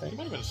eye, I think. He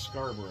might have been a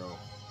Scarborough.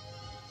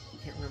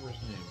 I can't remember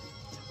his name.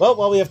 Well,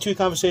 while we have two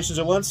conversations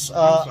at once,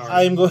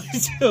 I'm going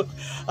to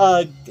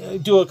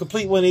do a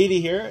complete 180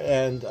 here.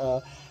 And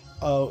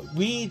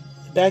we,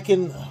 back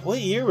in, what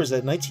year was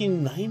that?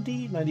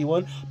 1990?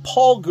 91?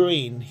 Paul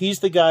Green, he's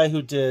the guy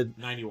who did...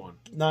 91.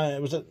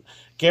 Was it?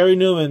 Gary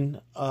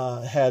Newman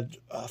had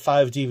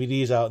 5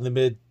 DVDs out in the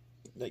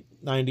mid-90s,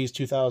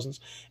 2000s.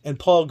 And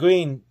Paul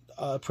Green...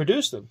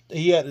 produced them.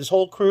 He had his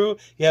whole crew.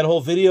 He had a whole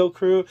video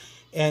crew,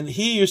 and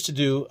he used to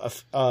do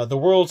the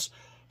world's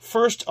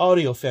first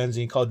audio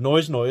fanzine called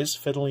Noise.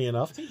 Fiddly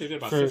enough, I think they did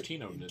about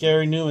 15 of them.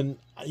 Gary Newman,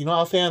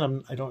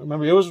 offhand, I don't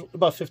remember. It was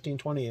about 15,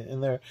 20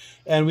 in there,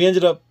 and we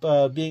ended up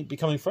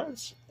becoming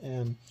friends.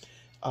 And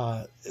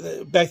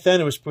back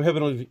then, it was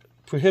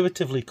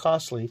prohibitively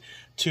costly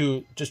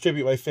to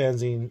distribute my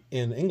fanzine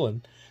in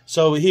England.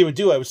 So what he would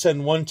do, I would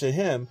send one to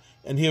him,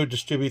 and he would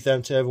distribute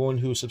them to everyone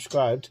who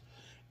subscribed.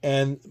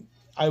 And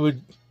he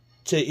would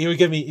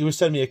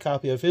send me a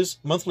copy of his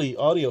monthly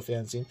audio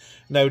fanzine,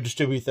 and I would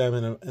distribute them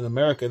in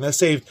America. And that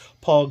saved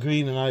Paul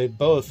Green and I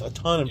both a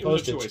ton in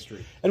postage. It was a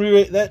two-way street.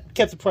 And that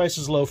kept the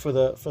prices low for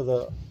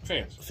the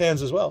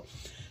fans as well.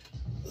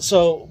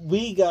 So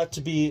we got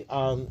to be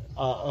on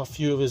a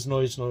few of his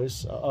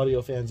Noise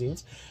audio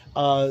fanzines.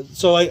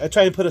 So I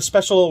try and put a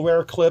special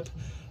rare clip.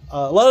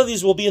 A lot of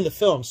these will be in the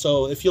film,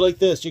 so if you like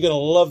this, you're going to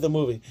love the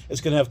movie.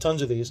 It's going to have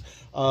tons of these.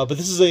 But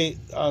this is a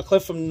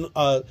clip from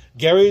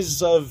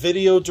Gary's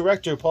video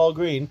director, Paul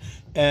Green,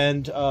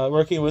 and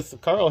working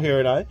with Carl here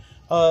and I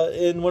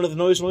in one of the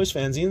Noise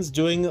fanzines,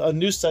 doing a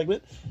news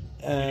segment.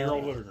 In your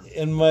old living room?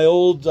 In my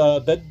old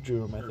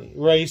bedroom, I think.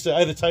 Where I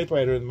had a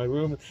typewriter in my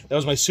room. That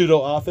was my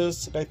pseudo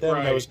office back then.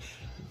 Right. I was,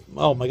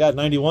 oh my God,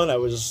 91. I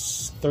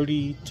was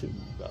 32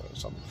 or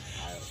something.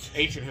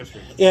 Ancient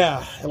history.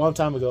 Yeah, a long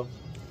time ago.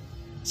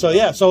 So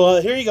yeah,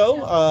 so here you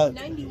go.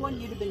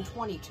 91, you'd have been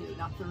 22,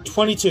 not 32.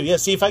 22. Yeah,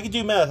 see, if I could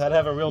do math, I'd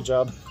have a real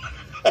job.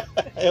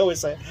 I always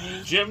say.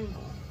 Jim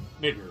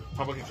Nigger,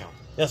 public accountant.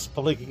 Yes,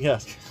 public.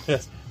 Yes,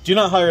 yes. Do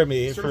not hire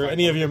me for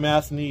any of your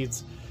math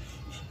needs.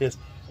 Yes,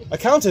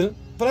 accountant,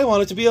 but I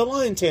want it to be a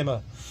line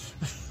tamer.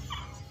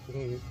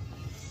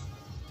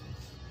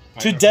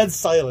 To dead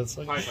silence.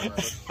 Python.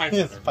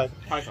 Yes,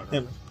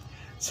 Python.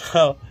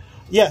 So,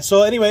 yeah.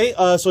 So anyway,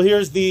 so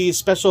here's the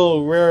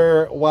special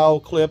rare wow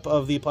clip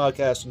of the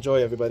podcast.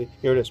 Enjoy, everybody.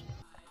 Here it is.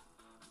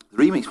 The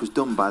remix was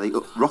done by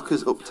the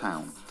Rockers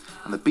Uptown,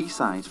 and the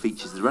B-side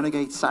features the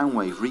Renegade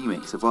Soundwave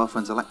remix of Our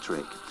Friends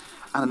Electric,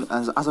 and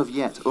as of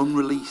yet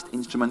unreleased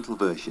instrumental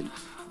version.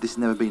 This has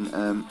never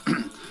been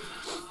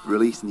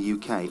released in the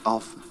UK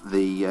of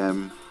the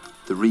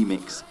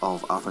remix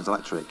of Our Friends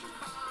Electric.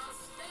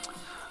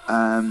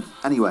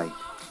 Anyway,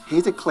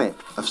 here's a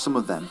clip of some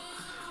of them,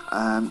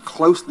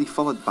 closely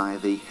followed by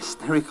the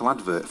hysterical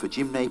advert for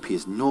Jim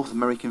Napier's North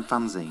American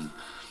fanzine.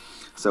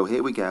 So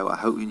here we go. I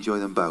hope you enjoy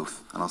them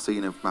both, and I'll see you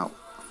in about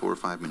 4 or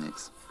 5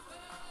 minutes.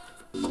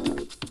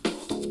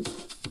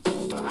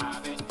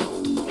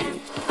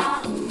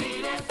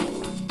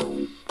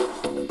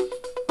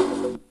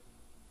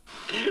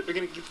 We're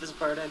gonna keep this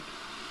part in.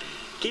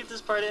 Keep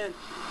this part in.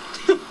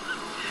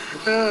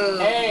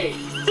 Hey!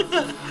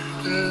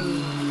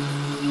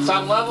 It's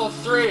on level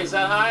 3. Is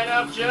that high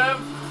enough, Jim?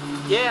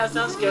 Yeah,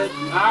 sounds good.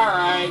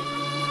 Alright.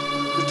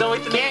 Just don't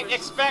wait the Can't numbers.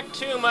 expect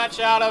too much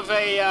out of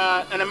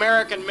an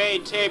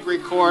American-made tape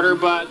recorder,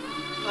 but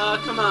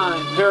Oh, come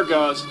on. here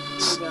goes. Here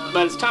we go.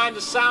 But it's time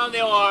to sound the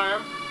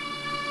alarm.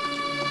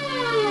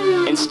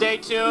 And stay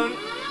tuned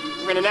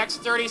for the next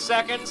 30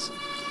 seconds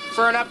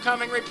for an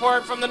upcoming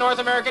report from the North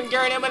American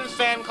Gary Newman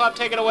Fan Club.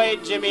 Take it away,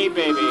 Jimmy,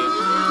 baby.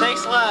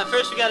 Thanks a lot.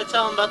 First, we gotta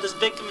tell them about this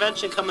big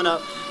convention coming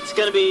up. It's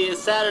gonna be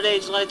Saturday,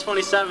 July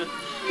 27th.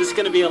 This is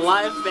gonna be a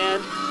live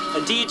band, a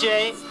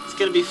DJ. It's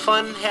gonna be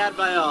fun had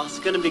by all. It's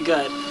gonna be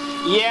good.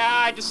 Yeah,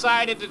 I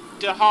decided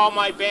to haul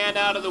my band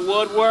out of the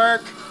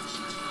woodwork,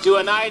 do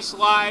a nice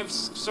live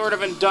sort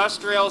of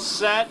industrial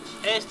set.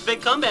 Hey, it's a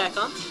big comeback,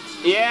 huh?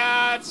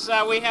 Yeah, it's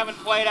we haven't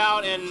played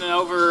out in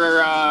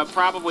over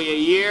probably a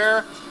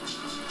year.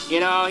 You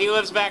know, he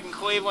lives back in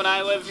Cleveland,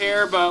 I live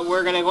here, but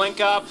we're going to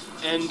link up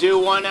and do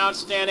one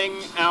outstanding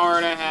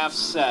hour-and-a-half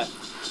set.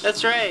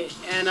 That's right.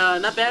 And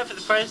not bad for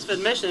the price of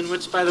admission,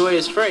 which, by the way,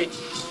 is free.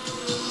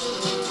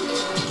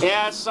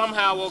 Yeah,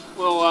 somehow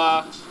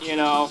we'll you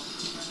know,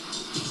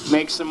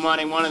 make some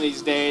money one of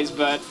these days,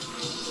 but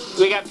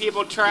we got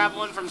people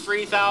traveling from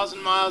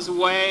 3,000 miles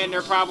away, and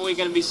they're probably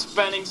going to be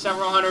spending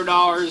several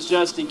 $100s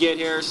just to get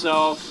here,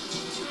 so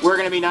we're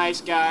going to be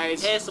nice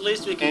guys. Hey, it's the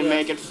least we can and do.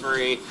 make it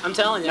free. I'm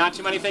telling you. Not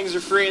too many things are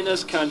free in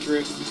this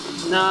country.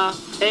 Nah.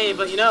 Hey,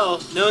 but you know,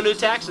 no new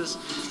taxes.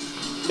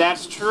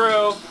 That's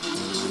true.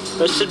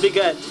 But it should be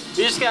good.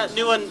 We just got a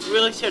new one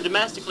released here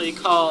domestically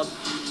called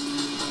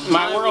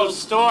My World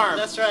Storm.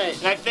 That's right.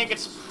 And I think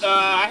it's,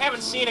 I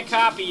haven't seen a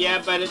copy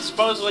yet, but it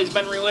supposedly has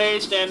been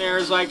released, and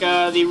there's like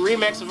the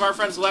remix of Our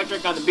Friends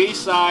Electric on the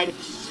B-side.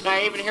 And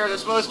I even hear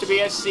there's supposed to be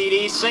a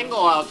CD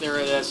single out there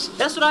of this.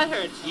 That's what I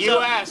heard.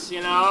 U.S.,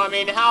 you know, I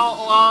mean, how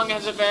long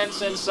has it been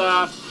since,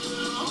 I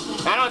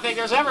don't think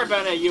there's ever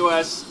been a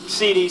U.S.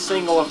 CD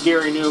single of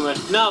Gary Newman.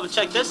 No, but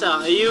check this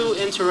out. Are you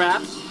into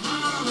rap?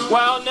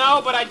 Well,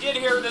 no, but I did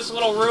hear this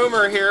little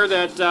rumor here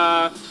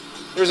that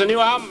there's a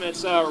new album.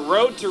 It's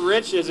Road to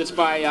Riches. It's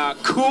by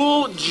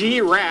Cool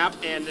G Rap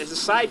and his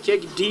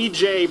sidekick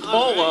DJ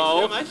Polo.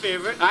 They're my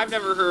favorite. I've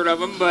never heard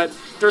of them, but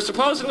they're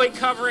supposedly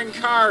covering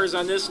Cars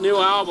on this new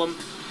album.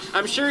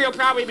 I'm sure you'll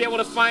probably be able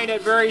to find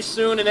it very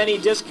soon in any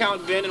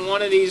discount bin in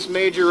one of these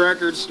major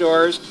record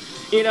stores.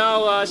 You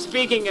know,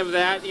 speaking of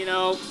that, you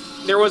know,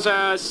 there was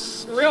a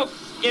real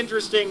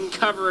interesting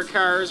cover of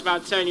Cars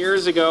about 10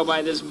 years ago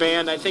by this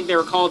band. I think they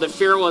were called the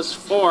Fearless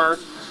Four.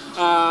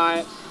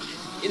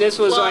 This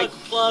was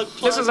plug.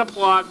 This is a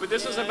plug, but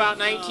this was about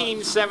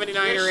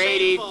 1979 or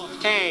 80.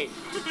 Hey.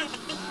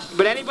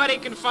 But anybody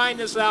can find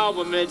this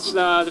album. It's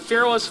the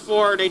Fearless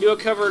Four. They do a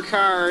cover of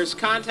Cars.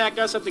 Contact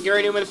us at the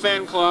Gary Newman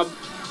Fan Club,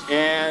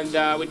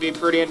 and we'd be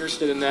pretty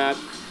interested in that.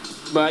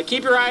 But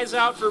keep your eyes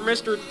out for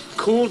Mr.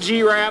 Cool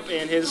G Rap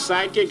and his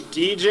sidekick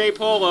DJ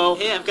Polo.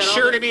 Hey, I've got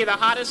sure to be the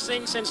hottest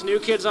thing since New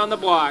Kids on the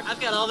Block.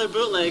 I've got all their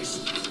bootlegs.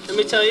 Let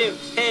me tell you.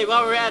 Hey,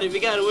 while we're at it, we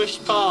gotta wish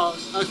Paul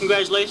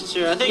congratulations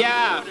here. I think.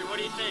 Yeah. What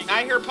do you think?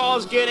 I hear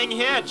Paul's getting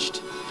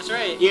hitched. That's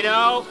right. You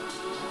know,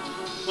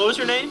 What was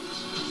her name?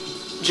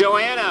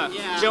 Joanna.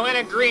 Yeah.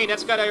 Joanna Green.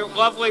 That's got a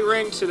lovely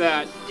ring to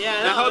that. Yeah,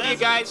 And I hope you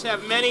guys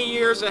have many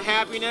years of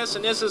happiness,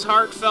 and this is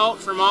heartfelt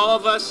from all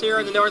of us here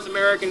in the North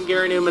American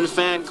Gary Newman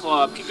Fan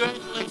Club.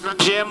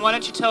 Congratulations. Jim, why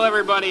don't you tell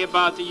everybody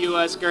about the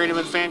U.S. Gary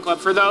Newman Fan Club,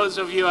 for those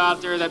of you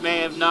out there that may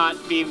have not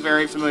be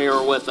very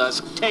familiar with us.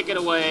 Take it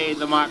away,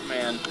 the Mock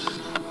Man.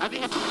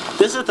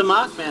 This is the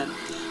Mock Man.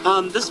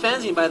 This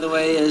fanzine, by the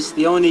way, is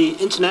the only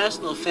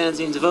international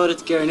fanzine devoted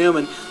to Gary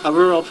Newman.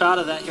 We're real proud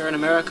of that here in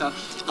America.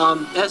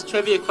 It has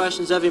trivia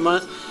questions every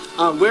month,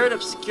 weird,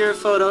 obscure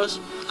photos,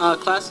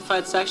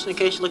 classified section in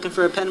case you're looking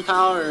for a pen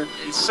pal or...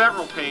 In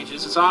several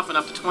pages. It's often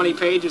up to 20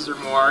 pages or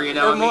more, you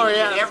know. Or more,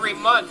 yeah. And every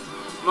month,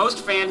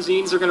 most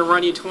fanzines are going to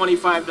run you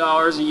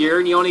 $25 a year,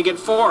 and you only get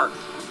 4.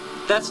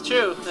 That's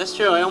true. That's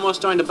true. I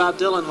almost joined a Bob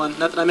Dylan one.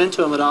 Not that I'm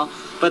into him at all,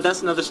 but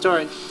that's another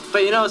story.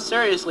 But you know,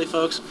 seriously,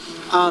 folks,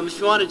 if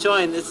you want to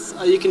join, it's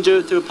you can do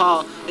it through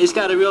Paul. He's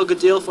got a real good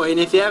deal for you. And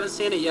if you haven't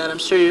seen it yet, I'm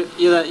sure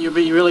you'll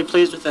be really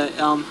pleased with it.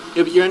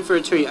 You're in for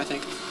a treat, I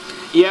think.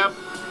 Yep.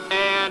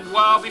 And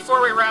well,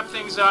 before we wrap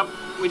things up,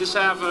 we just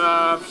have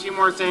a few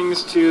more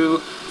things to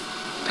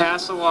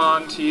pass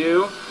along to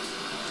you.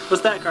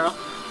 What's that, Carl?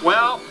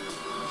 Well,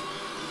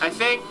 I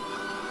think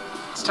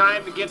it's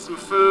time to get some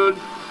food.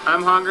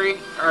 I'm hungry.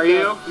 Are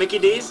you? Mickey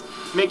D's?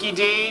 Mickey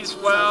D's.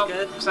 Well,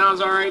 sounds good. Sounds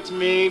all right to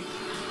me.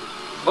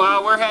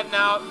 Well, we're heading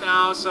out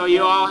now, so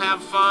you all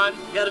have fun.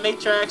 You gotta make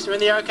tracks. We're in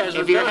the archives.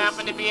 If you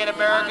happen to be in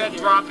America,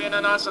 drop in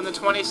on us on the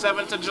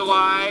 27th of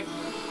July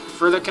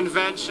for the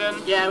convention.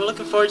 Yeah, we're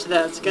looking forward to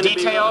that. It's gonna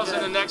Details be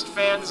in the next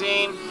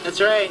fanzine.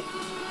 That's right.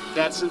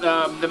 That's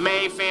the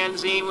May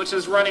fanzine, which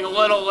is running a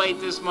little late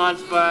this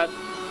month, but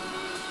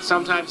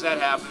sometimes that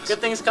happens. Good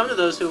things come to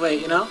those who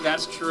wait, you know?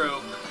 That's true.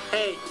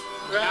 Hey,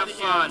 we're have out of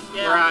fun.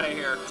 here. Yeah. We're out of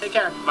here. Take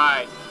care.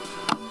 Bye.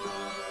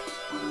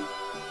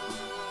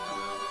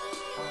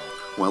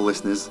 Well,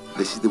 listeners,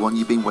 this is the one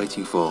you've been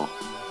waiting for.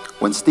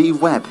 When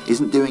Steve Webb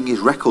isn't doing his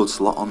record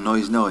slot on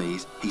Noise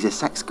Noise, he's a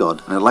sex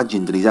god and a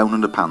legend in his own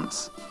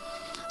underpants.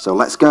 So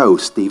let's go,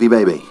 Stevie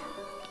baby.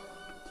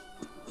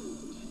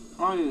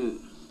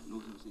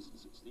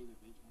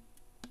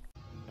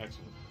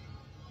 Excellent.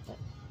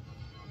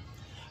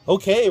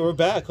 Okay, we're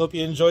back. Hope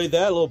you enjoyed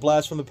that. A little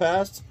blast from the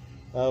past.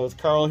 With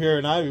Carl here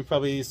and I, we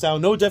probably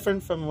sound no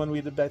different from when we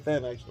did back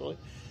then, actually.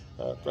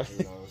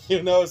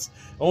 Who knows?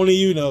 Only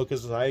you know,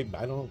 because I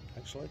don't,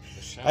 actually.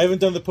 I haven't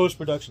done the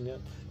post-production yet.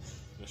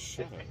 The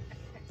shadow.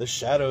 The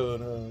shadow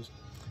knows.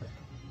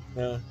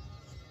 Yeah.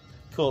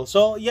 Cool.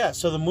 So, yeah,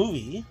 so the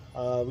movie,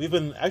 we've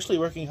been actually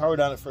working hard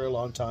on it for a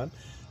long time.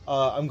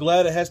 I'm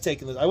glad it has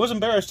taken this. I was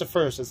embarrassed at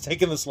first. It's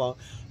taken this long.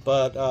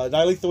 But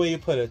I like the way you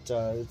put it.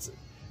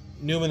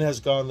 Newman has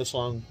gone this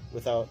long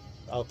without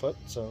output.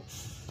 So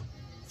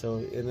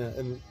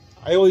and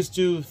I always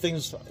do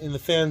things in the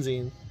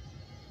fanzine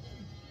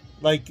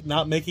like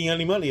not making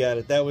any money at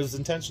it. That was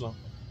intentional.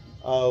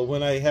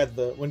 When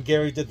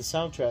Gary did the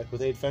soundtrack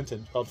with Aid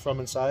Fenton called From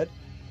Inside,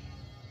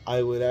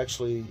 I would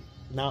actually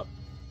not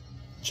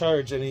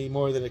charge any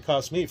more than it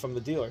cost me from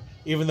the dealer,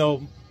 even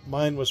though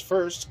mine was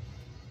first,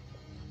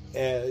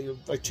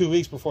 like 2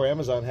 weeks before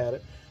Amazon had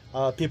it.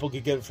 People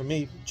could get it from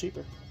me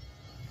cheaper.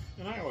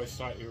 And I always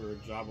thought you were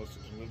jobless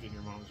and lived in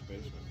your mom's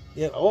basement.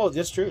 Yeah, oh,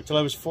 that's true. Till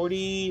I was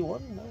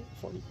 41,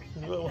 40.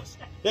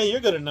 Yeah, you're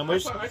good at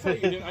numbers. I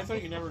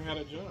thought you never had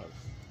a job.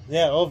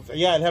 Yeah, oh,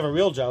 yeah, I'd have a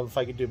real job if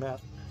I could do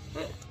math.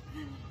 I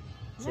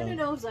don't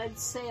know if I'd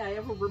say I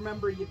ever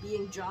remember you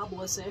being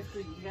jobless after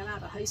you got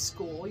out of high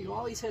school. You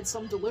always had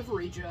some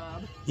delivery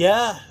job.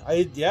 Yeah,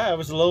 I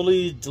was a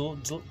lowly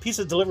piece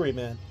of delivery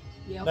man.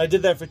 Yep. And I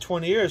did that for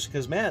 20 years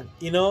because, man,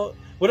 you know,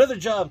 what other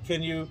job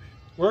can you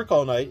work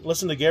all night,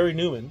 listen to Gary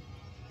Newman,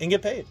 and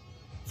get paid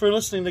for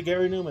listening to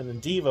Gary Newman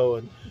and Devo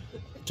and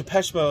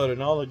Depeche Mode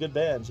and all the good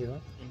bands, you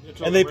know?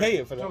 And they pay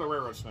you for that. Until the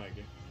railroad snagged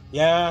you.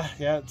 Yeah,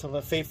 until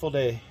the fateful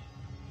day.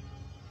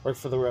 Work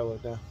for the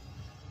railroad now.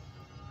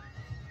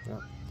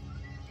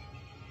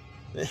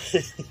 Yeah.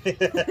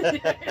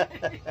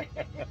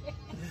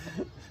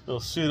 Little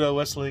pseudo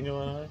whistling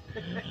going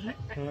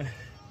on.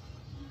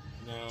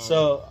 No.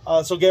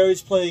 So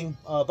Gary's playing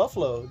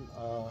Buffalo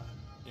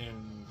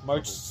in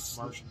March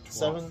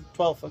 12th.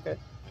 12th, okay.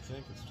 I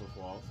think it's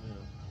 12th, yeah.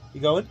 You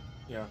going?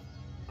 Yeah.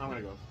 I'm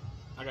going to go.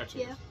 I got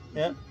tickets.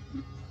 Yeah.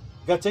 You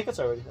got tickets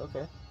already?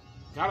 Okay.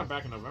 Got them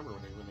back in November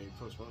when they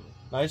postponed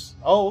it. Nice.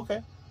 Oh,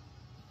 okay.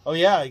 Oh,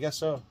 yeah, I guess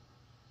so.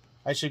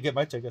 I should get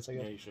my tickets, I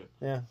guess. Yeah, you should.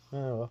 Yeah.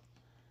 Oh, well.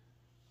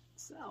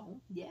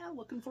 So, yeah,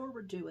 looking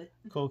forward to it.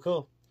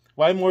 Cool.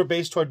 Well, I'm more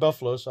based toward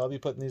Buffalo, so I'll be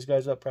putting these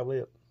guys up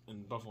probably.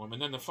 In Buffalo.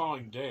 And then the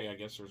following day, I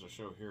guess there's a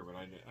show here, but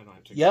I don't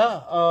have tickets.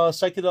 Yeah,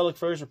 Psychedelic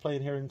Furs are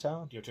playing here in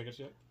town. Do you have tickets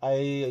yet?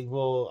 I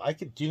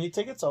could. Do you need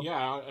tickets?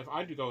 Yeah, if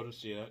I do go to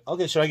see it.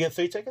 Okay, should I get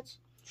 3 tickets?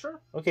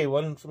 Sure. Okay,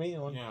 1 for me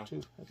and 1 for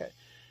 2. Okay.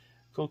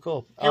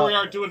 Cool. Here we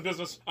are doing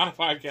business on a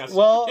podcast.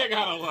 Well, you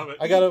gotta love it.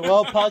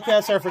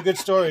 Podcasts are for good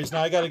stories.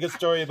 Now I got a good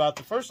story about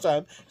the first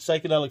time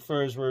Psychedelic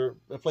Furs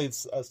played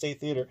State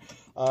Theater.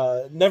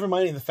 Never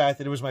minding the fact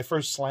that it was my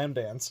first slam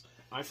dance.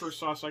 I first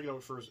saw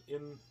Psychedelic Furs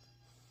in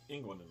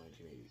England in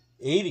 1980.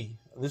 80.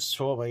 This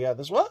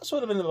would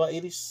have been about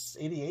 88,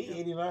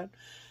 89.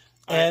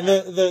 And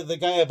the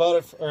guy I bought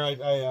it,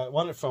 I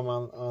won it from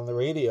on the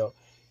radio.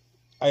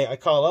 I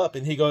call up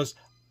and he goes,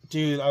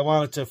 "Dude, I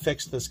wanted to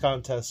fix this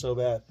contest so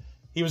bad.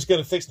 He was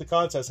going to fix the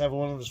contest, have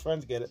one of his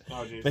friends get it.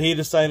 Oh, geez. But he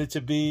decided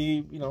to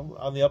be,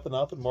 on the up and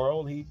up and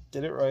moral, and he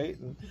did it right.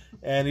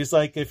 And he's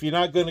like, if you're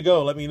not going to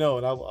go, let me know,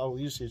 and I'll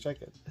use your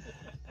ticket.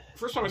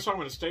 First time I saw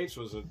him in the States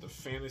was at the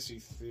Fantasy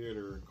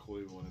Theater in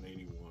Cleveland in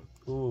 '81.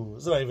 Ooh,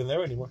 it's not even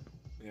there anymore.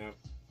 Yeah.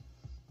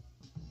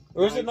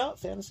 Or is it not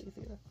Fantasy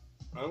Theater?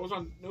 It was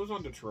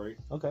on Detroit.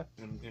 Okay.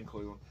 In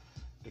Cleveland,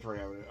 Detroit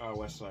Avenue,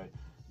 West Side,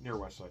 near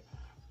West Side.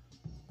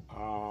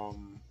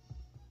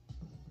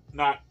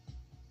 Not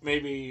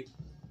maybe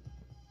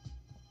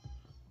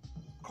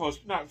close,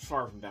 not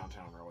far from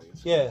downtown. Really,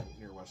 it's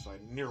near West Side,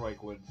 near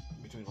Lakewood,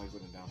 between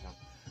Lakewood and downtown.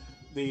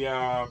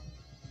 The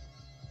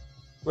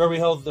where we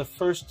held the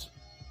first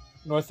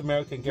North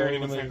American Gary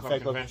Newman Fan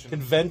Club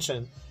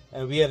convention,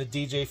 and we had a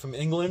DJ from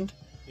England.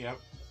 Yep.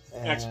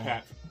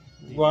 Expat.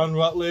 Ron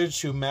Rutledge,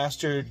 who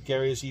mastered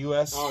Gary's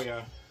U.S.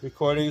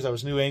 recordings. I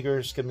was new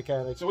anchor, skid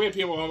mechanic. So we had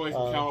people all the way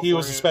from California. He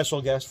was a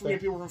special guest. We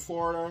had people from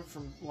Florida,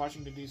 from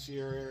Washington, D.C.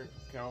 area,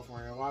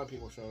 California. A lot of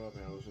people showed up,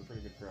 and it was a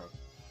pretty good crowd.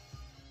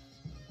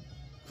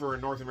 For a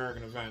North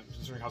American event,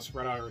 considering how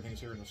spread out everything's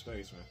here in the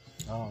States, man.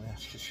 Oh, yeah.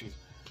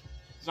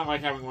 It's not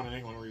like having one in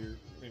England where you're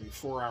maybe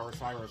 4 hours,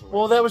 5 hours away.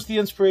 Well, that was the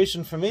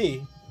inspiration for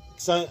me.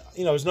 So,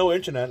 there's no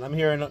internet. I'm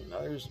hearing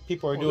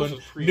people are doing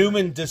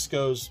Newman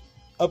discos.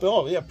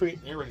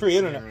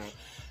 Pre-internet.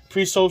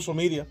 Pre-social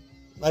media.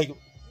 Like,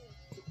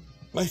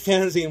 my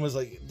fanzine was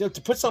like,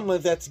 to put something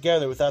like that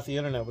together without the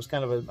internet was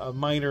kind of a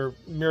minor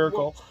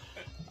miracle.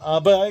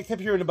 But I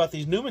kept hearing about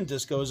these Newman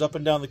discos up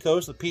and down the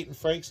coast, the Pete and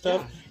Frank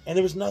stuff, and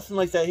there was nothing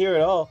like that here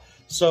at all.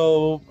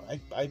 So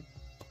I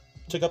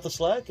took up the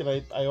slack and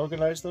I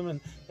organized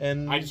them,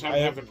 and I just happened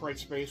to have the right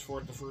space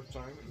for it the first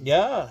time.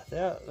 Yeah,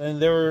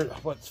 and there were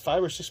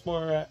 5 or 6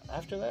 more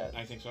after that.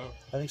 I think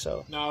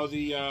so. Now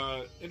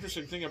the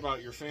interesting thing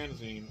about your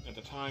fanzine at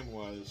the time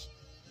was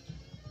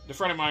the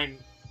friend of mine,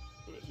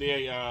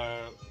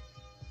 that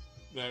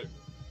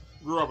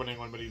grew up in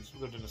England, but he's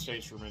lived in the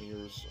States for many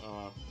years.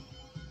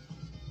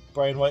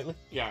 Brian Whiteley.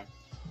 Yeah,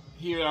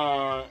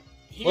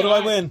 what do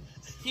I win?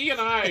 He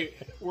and I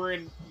were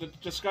in the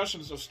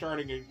discussions of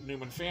starting a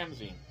Newman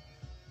fanzine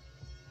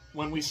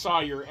when we saw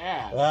your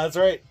ad. That's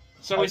right.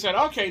 So we said,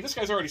 okay, this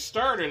guy's already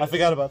started. I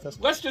forgot about this.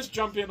 Let's just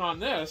jump in on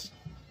this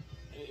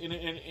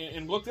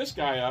and look this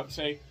guy up and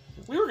say,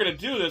 we were going to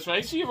do this, but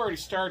I see you've already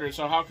started,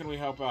 so how can we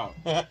help out?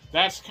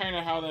 That's kind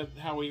of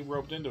how we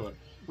roped into it.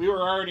 We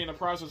were already in the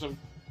process of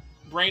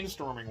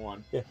brainstorming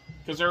one. Yeah.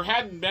 Because there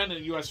hadn't been a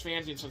U.S.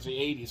 fanzine since the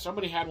 80s.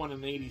 Somebody had one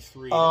in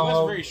 '83. It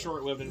was very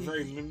short-lived and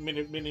very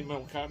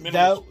minimal.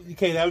 That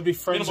would be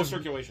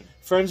circulation.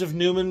 Friends of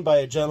Newman by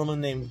a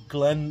gentleman named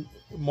Glenn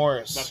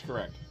Morris. That's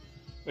correct.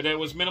 But it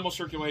was minimal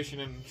circulation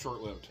and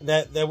short-lived.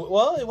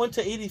 It went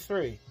to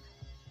 '83.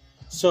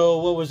 So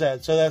what was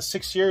that? So that's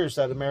 6 years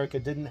that America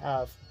didn't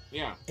have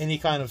any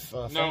kind of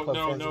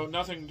no,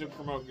 nothing to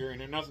promote Gary.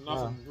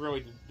 Nothing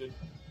really that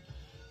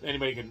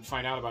anybody could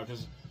find out about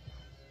because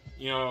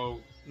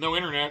no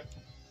internet,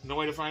 no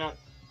way to find out.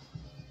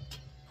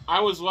 I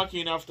was lucky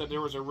enough that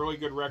there was a really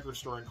good record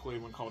store in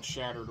Cleveland called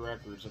Shattered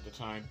Records at the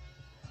time,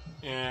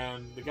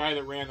 and the guy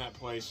that ran that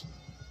place,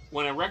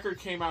 when a record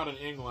came out in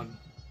England,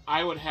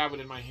 I would have it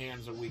in my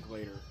hands a week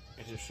later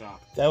at his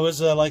shop. That was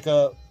like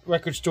a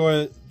record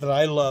store that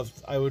I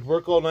loved. I would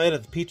work all night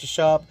at the pizza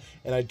shop,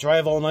 and I'd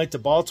drive all night to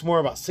Baltimore,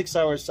 about 6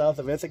 hours south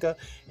of Ithaca,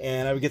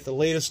 and I would get the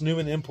latest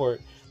Newman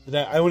import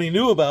that I only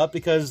knew about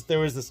because there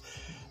was this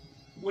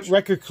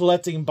record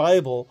collecting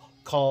Bible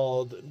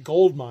called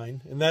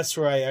Goldmine, and that's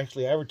where I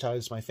actually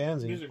advertised my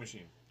fanzine. Music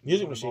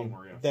Machine.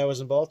 Baltimore, that was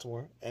in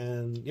Baltimore,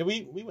 and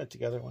we went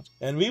together once.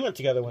 And we went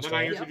together once.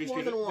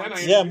 More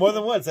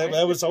than once.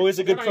 That was always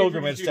a good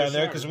pilgrimage down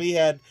there because we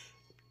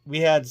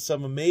had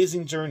some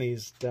amazing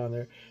journeys down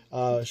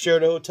there.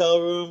 Shared a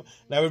hotel room,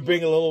 and I would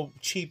bring a little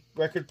cheap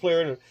record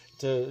player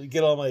to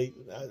get all my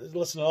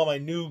listen to all my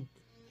new.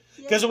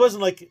 Because it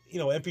wasn't like,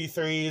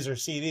 MP3s or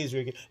CDs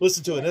where you could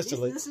listen to it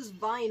instantly. This is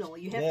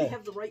vinyl. You have to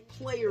have the right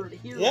player to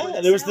hear what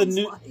it there was sounds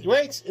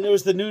and there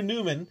was the new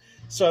Newman,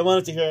 so I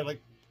wanted to hear it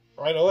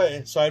right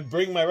away. So I'd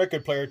bring my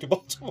record player to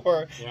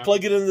Baltimore,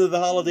 plug it into the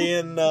Holiday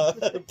Inn,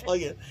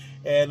 plug it,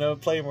 and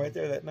play them right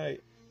there that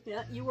night.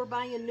 Yeah, you were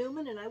buying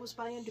Newman and I was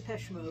buying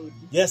Depeche Mode.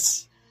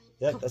 Yes.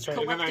 Yeah, that's right.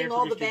 Collecting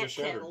all the back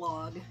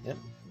catalog. Yep.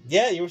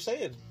 Yeah, you were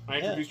saying. I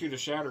introduced you to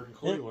Shattered in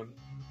Cleveland,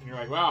 and you're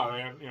like, wow,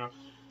 man,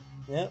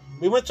 Yeah,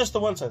 we went just the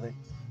once, I think.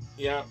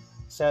 Yeah.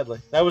 Sadly,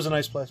 that was a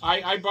nice place.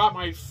 I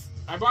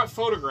bought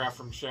Photograph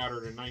from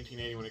Shattered in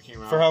 1980 when it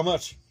came out. For how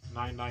much?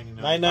 $9.99.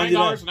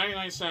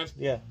 $9.99.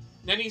 Yeah.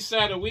 Then he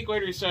said a week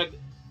later,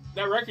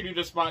 that record you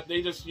just bought,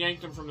 they just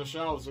yanked them from the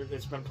shelves.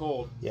 It's been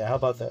pulled. Yeah, how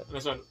about that? And I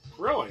said,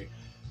 really?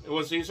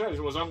 He said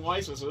it was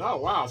unlicensed. I said, oh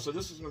wow, so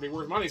this is going to be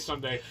worth money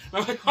someday.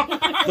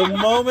 The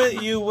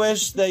moment you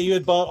wish that you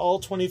had bought all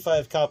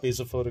 25 copies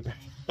of Photograph.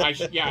 I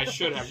should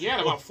have. You had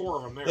about 4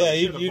 of them there. Yeah,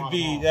 you'd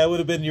be. That would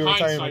have been your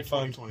retirement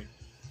fund.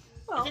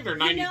 Well, I think they're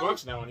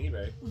 $90 now on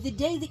eBay. The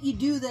day that you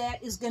do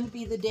that is going to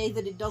be the day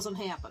that it doesn't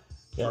happen.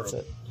 Yeah, that's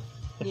it.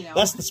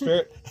 That's the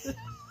spirit.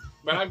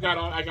 But I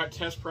got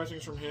test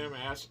pressings from him,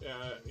 an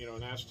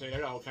acetate. I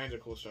got all kinds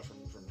of cool stuff from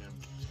him.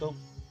 Cool.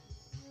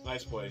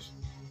 Nice place.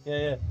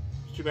 Yeah.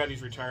 It's too bad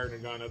he's retired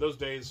and gone. Now, those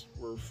days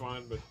were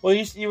fun, but... Well,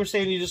 you were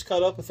saying you just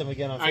caught up with him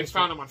again on Facebook. I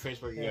found him on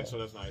Facebook again, so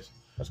that's nice.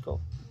 That's cool.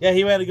 Yeah,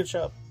 he ran a good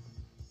shop.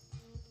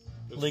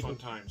 It was fun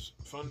times.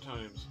 Fun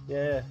times.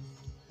 Yeah.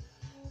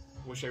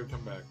 Wish I would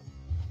come back.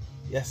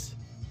 Yes.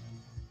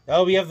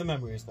 Oh, we have the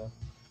memories, though.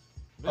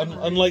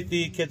 Unlike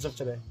the kids of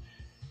today.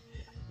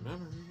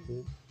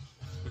 Memories.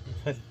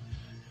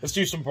 Let's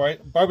do some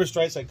Barbra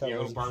Streisand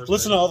covers.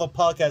 Listen to all the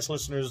podcast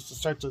listeners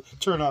start to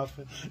turn off.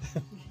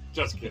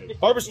 Just kidding.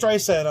 Barbra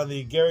Streisand on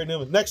the Gary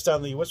Newman. Next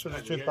on the What's With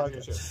the Truth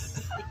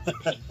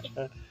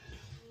podcast.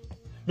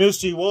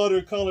 Misty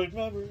watercolored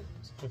memories.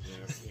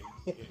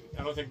 Yeah.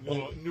 I don't think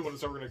New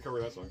One's ever going to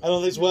cover that song. I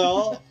don't think so.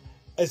 Well,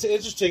 it's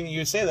interesting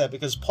you say that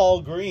because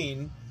Paul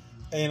Green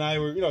and I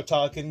were,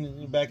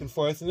 talking back and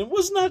forth, and it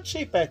was not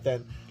cheap back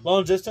then.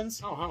 Long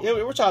distance. Oh, how? Yeah,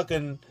 we were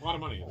talking a lot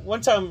of money.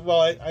 One time,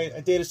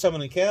 I dated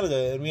someone in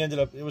Canada, and we ended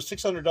up, it was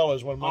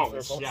 $600 one month for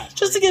a phone. Yeah,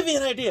 just to give you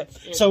an idea.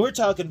 So we're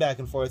talking back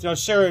and forth,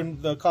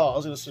 sharing the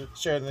calls,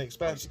 sharing the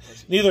expense.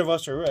 Neither of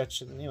us are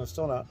rich, and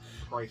still not.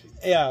 Pricey.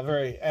 Yeah,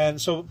 very. And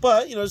so,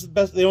 but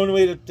it's the only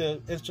way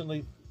to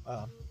instantly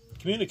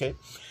communicate.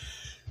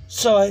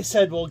 So I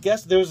said, well,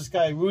 guess there was this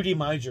guy, Rudy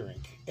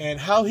Majorink, and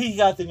how he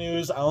got the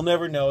news, I'll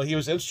never know. He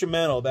was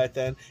instrumental back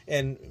then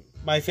in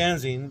my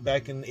fanzine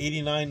back in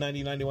 89,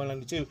 90, 91,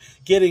 92,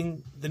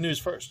 getting the news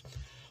first.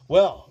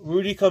 Well,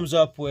 Rudy comes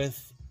up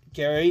with,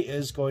 Gary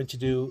is going to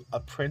do a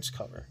Prince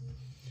cover.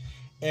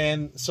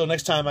 And so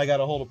next time I got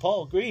a hold of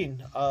Paul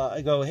Green,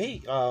 I go,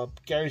 hey,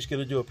 Gary's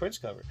going to do a Prince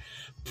cover.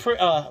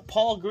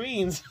 Paul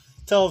Green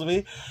tells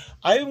me,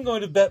 I am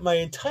going to bet my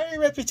entire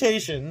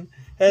reputation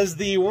as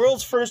the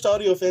world's first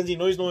audio fanzine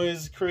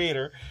noise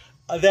creator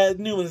that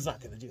Newman is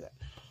not going to do that.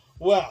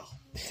 Well,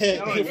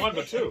 not only one,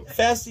 but two.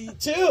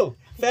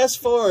 Fast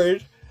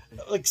forward,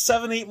 like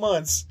 7-8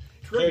 months.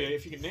 Trivia,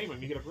 if you can name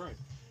them, you get a prize.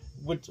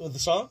 With the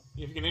song?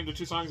 If you can name the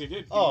two songs he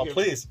did. Oh,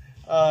 please.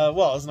 Well, it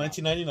was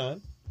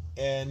 1999,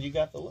 and you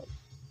got the look.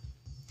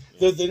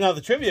 Yeah. Now,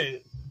 the trivia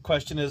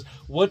question is,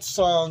 what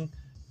song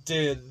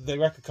did the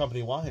record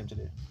company want him to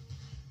do?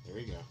 There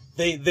you go.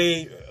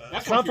 They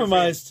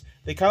compromised.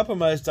 They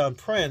compromised on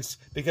Prince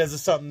because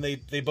it's something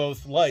they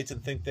both liked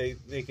and think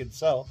they could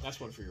sell. That's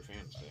one for your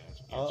fans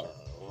to answer.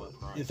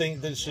 You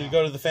think that should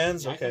go to the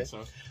fans? Yeah, okay. I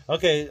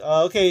think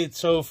so. Okay.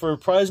 So for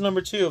prize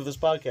number 2 of this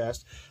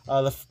podcast,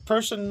 the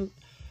person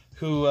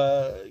who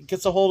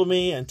gets a hold of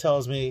me and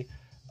tells me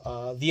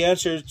the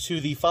answer to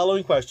the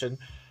following question: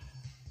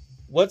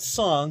 what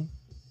song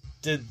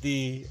did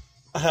the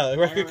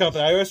record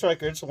company IRS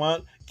Records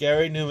want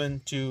Gary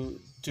Newman to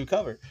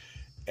cover?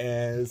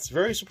 And it's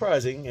very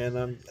surprising,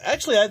 and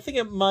actually, I think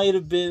it might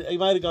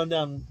have gone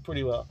down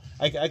pretty well.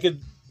 I could.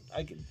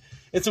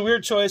 It's a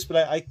weird choice,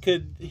 but I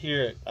could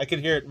hear it. I could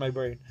hear it in my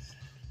brain.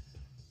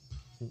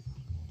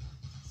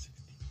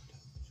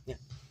 Yeah.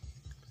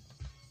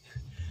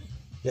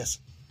 Yes.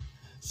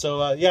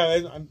 So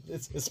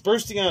it's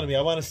bursting out of me.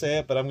 I want to say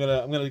it, but I'm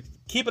gonna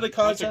keep it a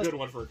contest. That's a good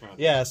one for a contest.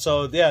 Yeah.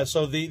 So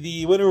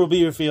the winner will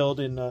be revealed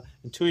in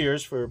 2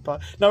 years for.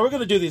 Now we're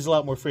gonna do these a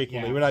lot more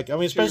frequently. Yeah. We're not. I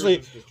mean,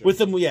 especially with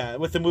the movie. I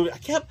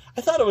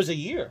thought it was a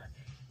year,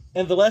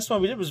 and the last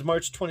one we did was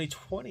March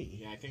 2020.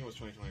 Yeah, I think it was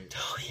 2020.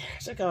 2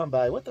 years have gone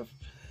by. What the?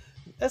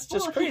 That's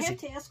just crazy. You have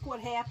to ask what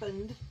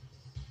happened.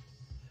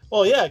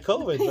 Well, yeah,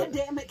 COVID. The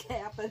pandemic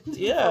happened.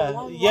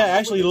 Yeah.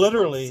 Actually,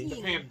 literally.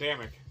 The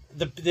pandemic.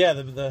 The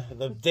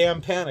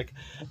damn panic.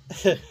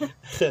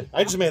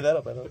 I just made that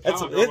up. I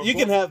know. You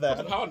can have that.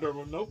 The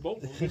palindrome, no,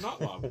 both do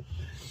not love.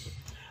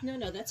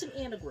 No, that's an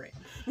anagram.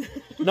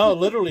 No,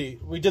 literally,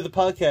 we did the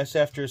podcast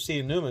after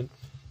seeing Newman,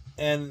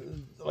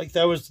 and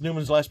that was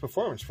Newman's last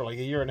performance for like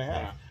a year and a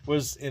half. Yeah.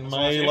 Was in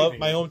my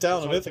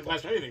hometown of Ithaca.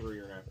 Last anything for a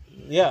year and a half.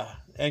 Yeah,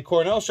 and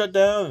Cornell shut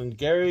down, and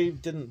Gary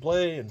didn't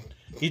play, and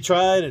he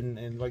tried,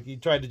 and he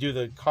tried to do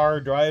the car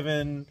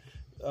drive-in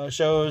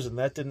shows, and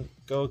that didn't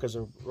go because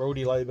of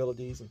roadie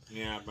liabilities.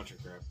 Yeah, a bunch of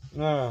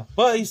crap.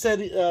 But he said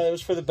it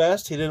was for the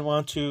best. He didn't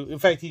want to. In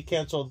fact, he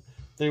canceled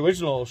the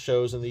original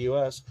shows in the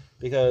U.S.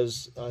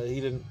 because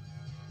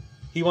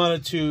he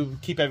wanted to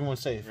keep everyone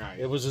safe. Right.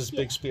 It was his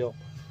big spiel.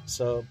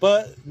 So,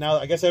 but now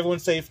I guess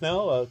everyone's safe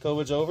now.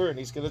 COVID's over, and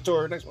he's going to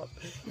tour next month.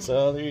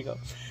 So there you go.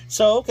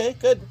 So okay,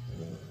 good.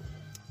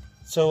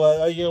 So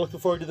are you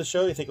looking forward to the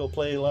show? You think he'll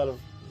play a lot of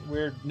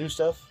weird new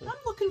stuff? I'm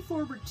looking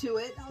forward to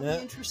it. I'll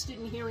be interested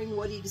in hearing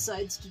what he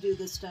decides to do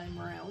this time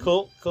around.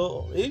 Cool.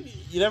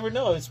 You never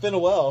know. It's been a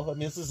while. I mean,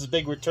 this is a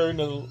big return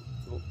to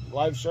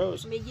live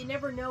shows. I mean, you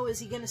never know. Is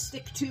he going to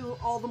stick to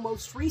all the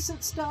most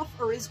recent stuff,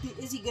 or is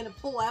he going to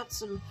pull out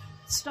some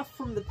stuff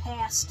from the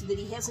past that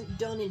he hasn't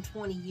done in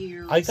 20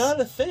 years? I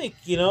gotta think.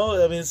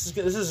 I mean, this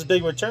is a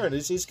big return.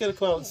 He's going to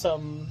come out with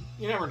something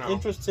you never know.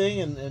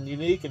 Interesting and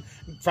unique, and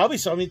probably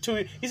so. I mean,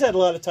 he's had a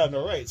lot of time to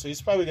write, so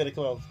he's probably going to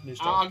come out with new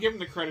stuff. I'll give him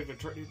the credit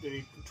that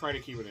he try to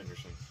keep it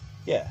interesting.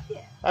 Yeah.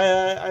 I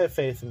have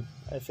faith in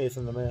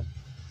the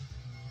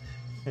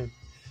man.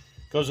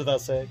 Goes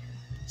without saying.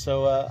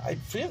 So I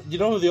forget. You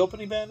know who the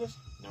opening band is?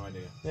 No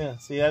idea. Yeah.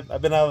 See,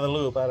 I've been out of the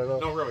loop. I don't know.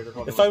 No, really. They're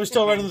called If I was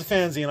still running the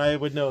fanzine, I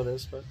would know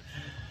this, but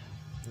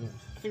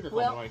I think they're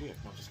called No Idea.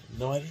 No, just kidding.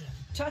 no idea.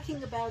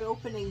 Talking about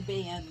opening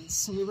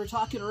bands, we were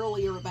talking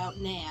earlier about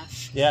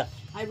Nash. Yeah.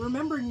 I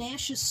remember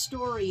Nash's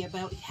story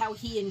about how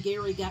he and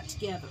Gary got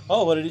together.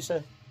 Oh, what did he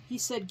say? He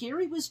said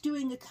Gary was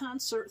doing a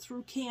concert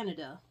through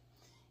Canada,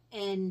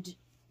 and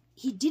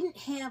he didn't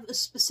have a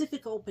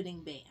specific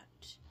opening band.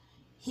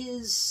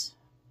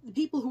 The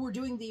people who were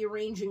doing the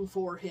arranging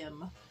for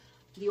him,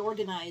 the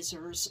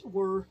organizers,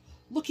 were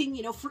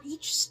looking, for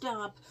each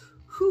stop,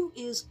 who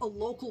is a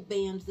local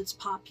band that's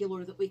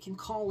popular that we can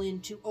call in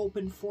to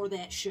open for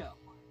that show.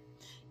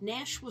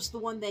 Nash was the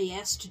one they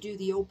asked to do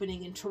the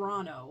opening in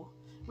Toronto,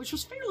 which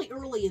was fairly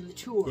early in the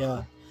tour.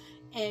 Yeah.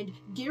 And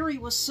Gary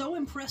was so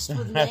impressed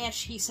with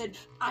Nash, he said,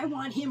 I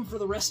want him for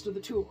the rest of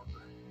the tour.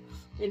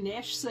 And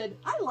Nash said,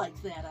 I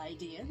like that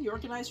idea. The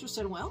organizer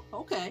said, well,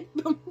 okay.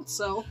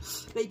 So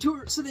they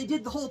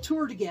did the whole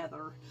tour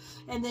together.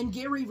 And then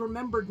Gary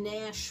remembered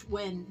Nash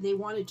when they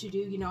wanted to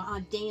do,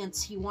 on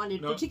dance. He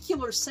wanted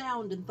particular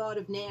sound and thought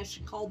of Nash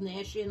and called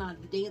Nash in on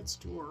the dance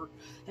tour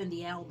and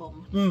the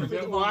album.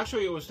 Well,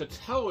 actually, it was the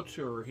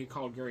teletour he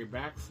called Gary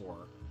back for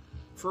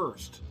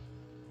first.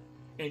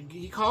 And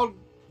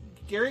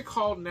Gary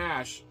called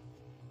Nash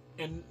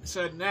and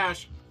said,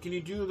 Nash, can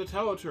you do the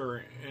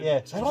teletour? And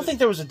I don't think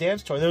there was a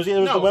dance tour. There was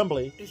the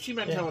Wembley. She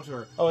meant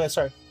teletour. Oh, yeah,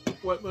 sorry.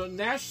 What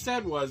Nash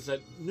said was that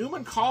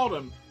Newman called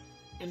him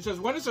and says,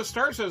 when does it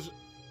start? Says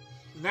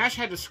Nash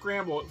had to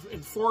scramble in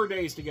 4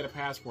 days to get a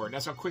passport. And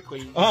that's how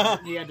quickly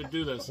he had to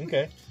do this.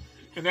 Okay.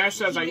 And Nash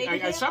says,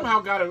 I somehow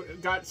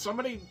got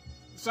somebody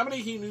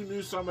he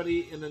knew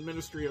somebody in the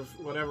Ministry of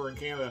whatever in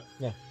Canada.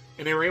 Yeah.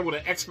 And they were able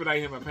to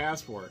expedite him a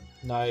passport.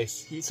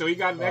 Nice. So he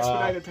got an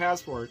expedited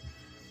passport.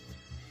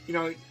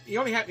 He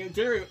only had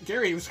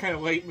Gary was kind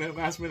of late,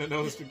 last minute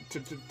notice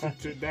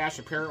to Nash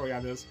apparently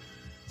on this.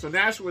 So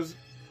Nash was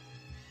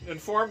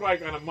informed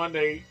like on a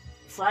Monday.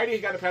 Friday he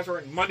got a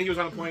passport, and Monday he was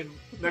on a plane.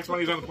 Next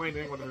Monday he was on a plane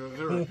to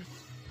England.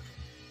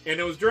 And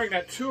it was during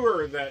that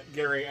tour that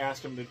Gary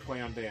asked him to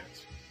play on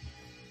dance.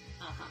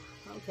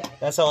 Okay.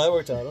 That's how that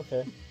worked out.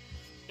 Okay.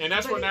 And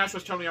that's what Nash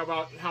was telling me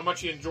about how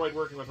much he enjoyed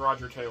working with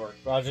Roger Taylor.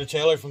 Roger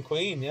Taylor from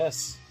Queen,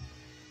 yes.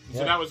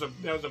 So that was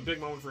a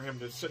big moment for him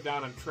to sit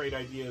down and trade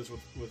ideas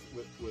with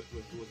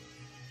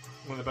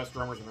one of the best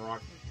drummers in the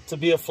rock. To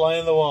be a fly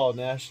in the wall,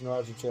 Nash and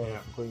Roger Taylor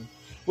from Queen.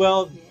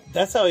 Well,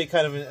 that's how he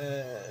kind of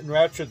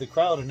enraptured the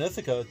crowd in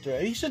Ithaca.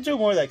 He should do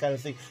more of that kind of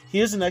thing. He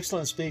is an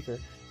excellent speaker,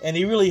 and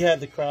he really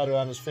had the crowd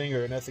around his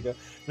finger in Ithaca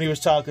when he was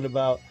talking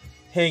about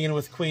hanging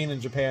with Queen in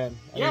Japan.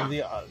 I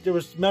mean, there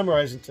was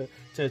memorizing to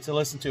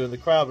listen to, and the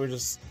crowd were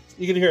just,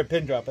 you could hear a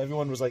pin drop.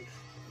 Everyone was like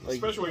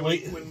especially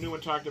when Newman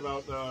talked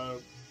about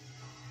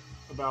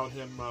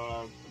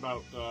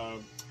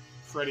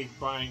Freddie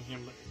buying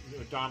him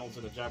McDonald's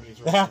at a Japanese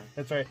restaurant.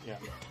 That's right.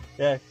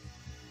 Yeah.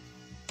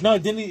 No,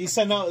 didn't he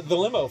send out the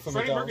limo from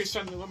Freddie McDonald's? Mercury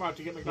sent the limo out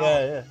to get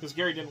McDonald's. Yeah. Because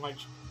Gary didn't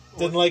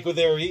like what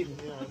they were eating.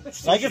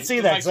 Yeah. I can see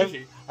that.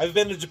 I've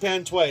been to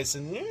Japan twice,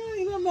 and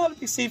I'm not a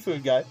big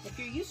seafood guy. If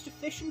you're used to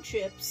fish and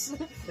chips, you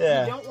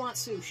don't want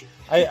sushi.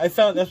 I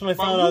found that's when I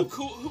found out.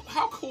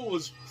 How cool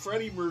was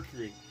Freddie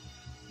Mercury?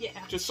 Yeah.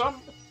 To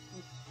some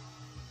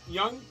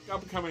young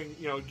up and coming,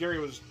 Gary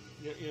was,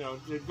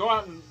 to go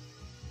out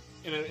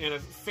in a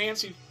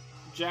fancy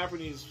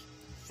Japanese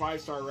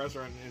 5-star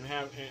restaurant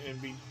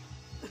and be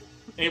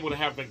able to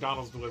have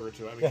McDonald's delivered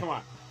to it. I mean, come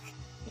on.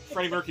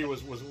 Freddie Mercury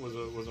was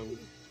a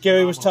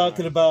Gary was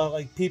talking about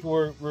like people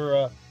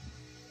were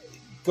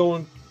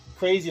going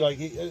crazy, like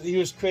he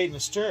was creating a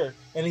stir,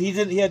 and he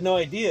had no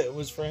idea it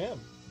was for him.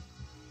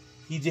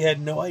 He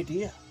had no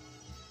idea.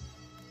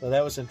 So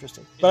that was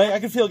interesting. But I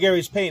could feel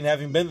Gary's pain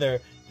having been there.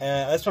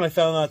 That's when I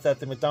found out that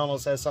the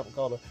McDonald's has something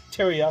called a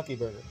teriyaki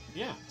burger.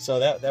 Yeah. So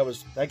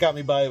that got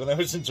me by when I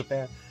was in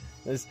Japan.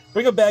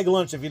 Bring a bag of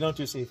lunch if you don't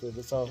do seafood.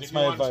 That's all. That's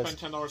my advice. If you want to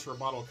spend $10 for a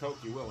bottle of Coke,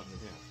 you will in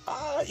Japan.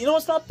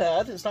 It's not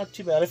bad. It's not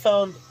too bad. It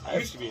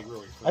used to be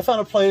really expensive. I found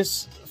a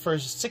place for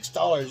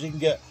 $6. You can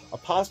get a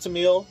pasta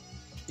meal.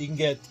 You can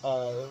get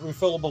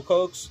refillable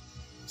Cokes.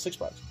 $6.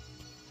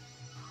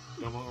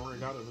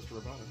 Obrigado,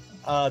 Mr.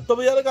 Roboto.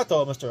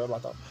 Obrigado, Mr.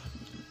 Roboto.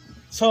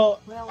 So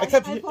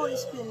I've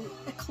always been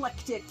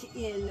eclectic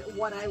in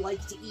what I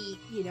like to eat.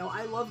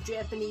 I love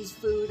Japanese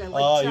food. I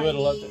like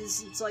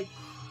Chinese. It's like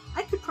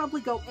I could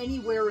probably go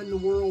anywhere in the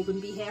world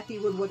and be happy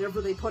with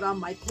whatever they put on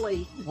my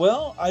plate.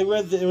 Well, I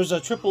read that there was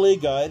a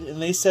AAA guide, and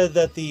they said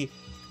that the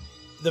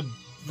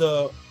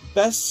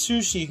best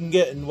sushi you can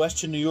get in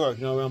Western New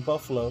York, around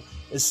Buffalo,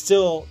 is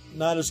still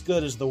not as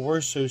good as the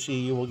worst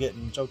sushi you will get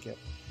in Tokyo.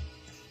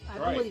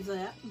 I believe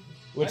that.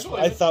 Which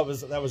I thought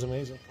was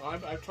amazing.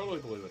 I totally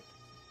believe it.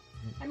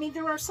 I mean,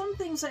 there are some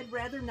things I'd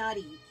rather not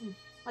eat.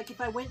 Like if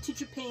I went to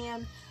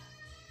Japan,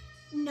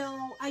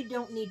 no, I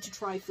don't need to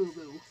try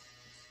fugu.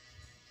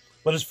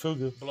 What is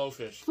fugu?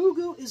 Blowfish.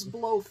 Fugu is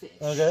blowfish.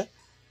 Okay.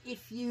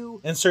 if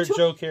you insert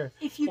joke here.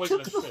 If you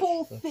Poisonous took the fish.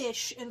 whole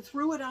fish and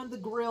threw it on the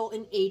grill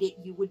and ate it,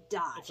 you would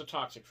die. It's a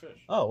toxic fish.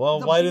 Oh, well,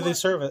 The why do they blood-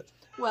 serve it?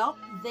 Well,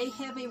 they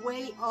have a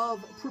way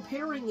of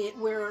preparing it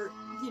where,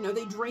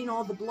 they drain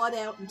all the blood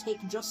out and take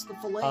just the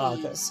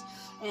fillets.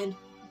 And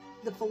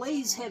the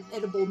fillets have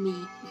edible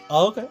meat.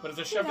 Oh, okay. But if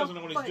the chef doesn't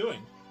know what he's doing,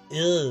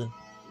 Ew.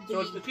 so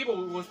it's the people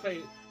who will pay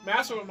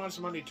massive amounts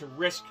of money to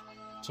risk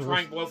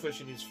trying blowfish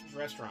in these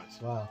restaurants.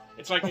 Wow.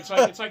 It's like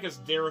this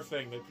dare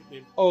thing that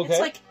Okay. It's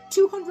like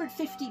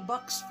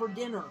 $250 for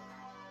dinner.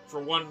 for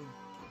one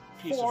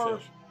piece For of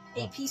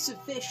fish. a piece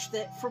of fish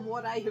that, from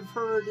what I have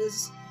heard,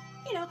 is,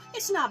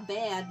 it's not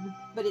bad,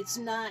 but it's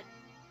not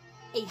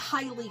a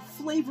highly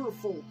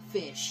flavorful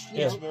fish.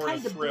 Yeah. It's more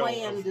Kind a of thrill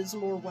bland of is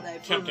more what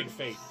I've Tempting heard.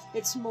 fate.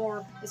 It's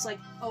like,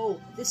 oh,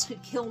 this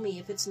could kill me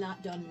if it's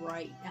not done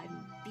right.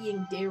 I'm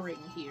being daring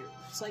here.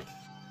 It's like,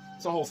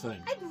 It's a whole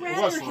thing. I'd It was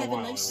rather for have a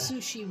while, nice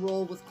anyway. sushi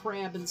roll with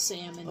crab and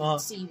salmon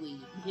and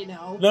seaweed,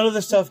 None of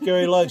the stuff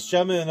Gary likes.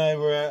 Gemma and I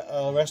were at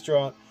a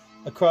restaurant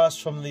across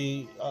from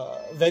the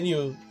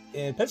venue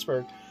in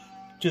Pittsburgh,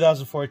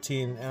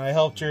 2014, and I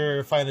helped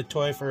her find a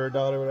toy for her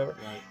daughter, or whatever.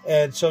 Right.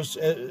 And so,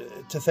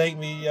 to thank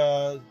me,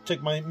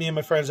 took me and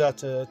my friends out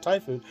to Thai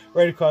food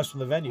right across from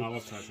the venue. I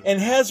love Thai food. And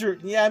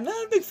Hazard, I'm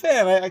not a big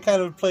fan. I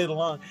kind of played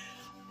along.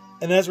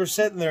 And as we're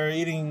sitting there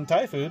eating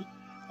Thai food,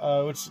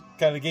 which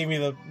kind of gave me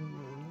the.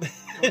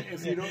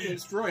 If you don't,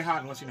 it's really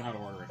hot unless you know how to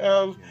order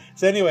it.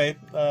 So anyway,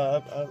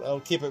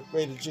 I'll keep it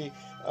rated G.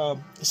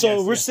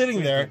 So we're sitting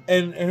please there, do.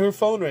 and her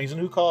phone rings,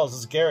 and who calls?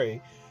 It's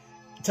Gary,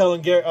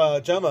 telling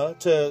Gemma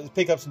to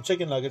pick up some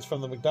chicken nuggets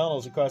from the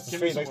McDonald's across the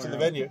Give me street some next to the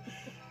more, venue.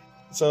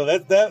 So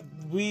that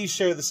we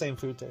share the same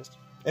food taste.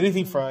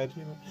 Anything fried,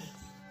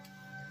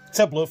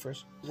 except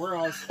blowfish. Where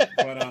else?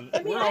 But on I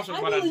mean, where else?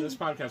 I But on really- this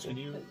podcast, can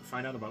you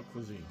find out about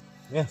cuisine?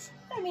 Yes.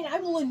 I mean, I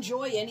will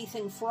enjoy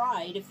anything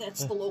fried if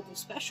that's the local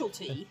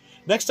specialty.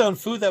 Next on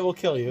Food That Will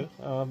Kill You.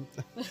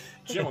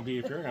 Jim will be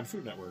appearing on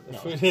Food Network.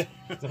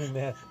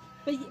 No.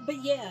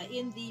 But yeah,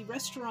 in the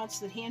restaurants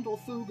that handle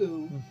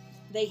fugu,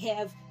 they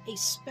have a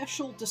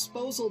special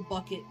disposal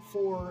bucket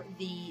for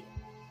the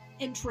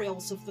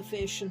entrails of the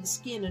fish and the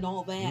skin and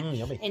all that.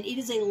 Yummy. And it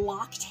is a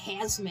locked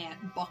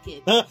hazmat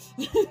bucket.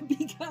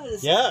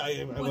 Because Yeah,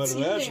 I what's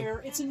would in imagine.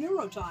 there, it's a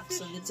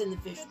neurotoxin that's in the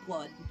fish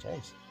blood.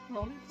 Jeez.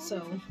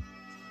 So,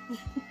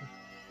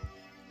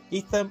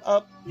 Eat them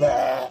up.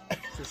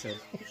 Just said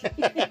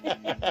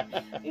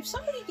if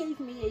somebody gave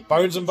me a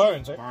Barnes and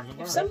Barnes, right? Barnes and If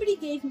Barnes. somebody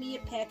gave me a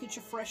package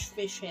of fresh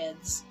fish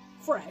heads,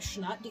 fresh,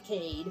 not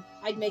decayed,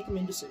 I'd make them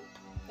into soup.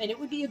 And it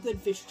would be a good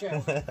fish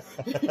chow.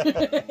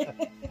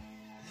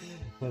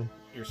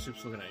 Your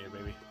soup's looking at you,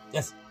 baby.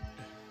 Yes.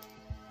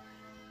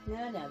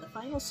 No, the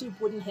final soup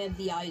wouldn't have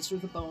the eyes or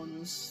the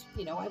bones.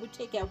 I would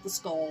take out the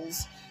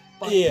skulls.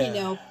 But,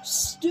 Yeah.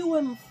 stew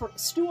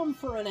them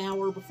for an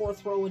hour before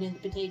throwing in the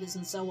potatoes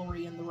and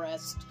celery and the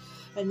rest.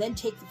 And then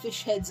take the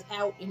fish heads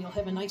out and you'll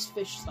have a nice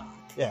fish stock.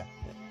 Yeah.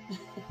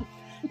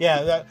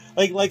 Yeah, that,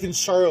 like in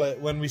Charlotte,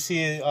 when we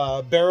see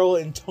Beryl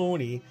and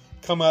Tony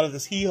come out of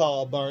this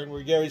hee-haw barn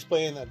where Gary's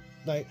playing that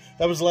night.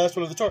 That was the last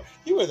one of the tour.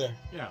 You were there.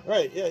 Yeah.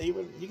 Right, yeah, you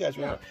guys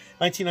were Yeah. there.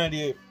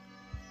 1998.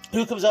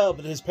 Who comes out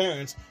but his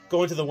parents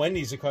going to the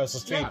Wendy's across the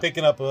street Yeah.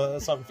 picking up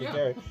something for Yeah.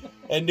 Gary.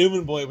 And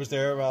Newman Boy was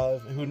there,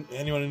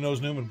 anyone who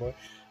knows Newman Boy.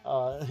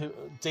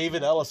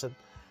 David Ellison,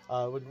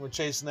 when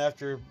chasing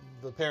after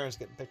the parents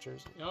getting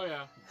pictures. Oh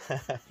yeah.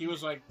 He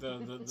was like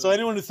the So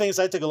anyone who thinks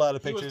I took a lot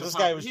of he was pictures, the this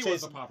pop- guy was he chasing.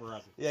 was the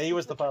paparazzi. Yeah, he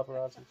was the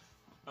paparazzi.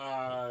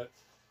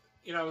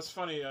 It's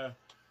funny.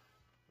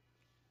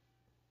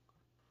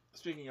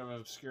 Speaking of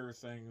obscure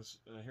things,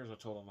 here's a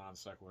total non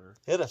sequitur.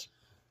 Hit us.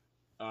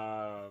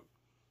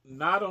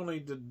 Not only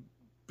did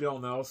Bill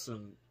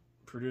Nelson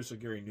produce a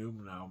Gary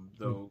Newman album,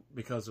 though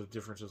because of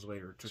differences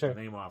later took Sure.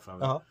 the name off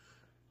of it, Uh-huh.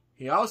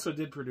 he also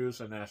did produce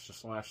a Nash to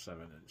Slash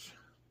 7-inch.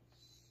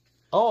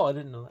 Oh, I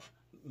didn't know that.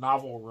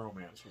 Novel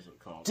Romance was it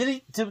called?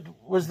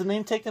 Was the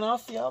name taken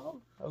off the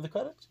album of the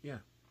credits? Yeah.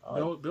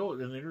 Oh, Bill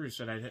in the interview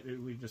said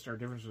our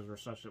differences were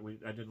such that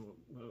I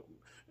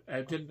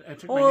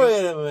took my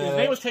Wait name. a minute. His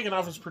name was taken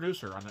off as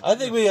producer on it. I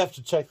think we have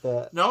to check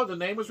that. No, the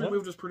name was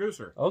removed as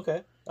producer.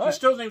 Okay. All His right.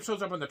 still name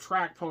shows up on the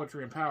track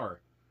Poetry and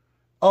Power,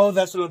 Oh,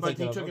 that's what I'm but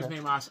thinking he of. took his Okay.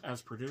 name off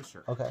as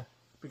producer Okay.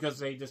 because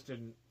they just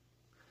didn't.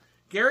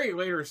 Gary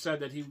later said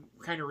that he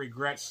kind of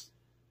regrets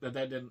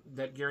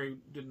that Gary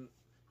didn't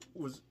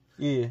was.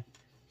 Yeah.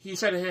 He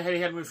said had he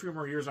had a few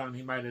more years on him,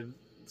 he might have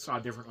saw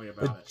differently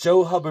about But it.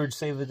 Joe Hubbard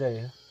saved the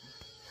day.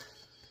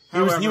 He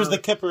was However, the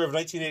Kipper of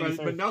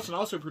 1983. but Nelson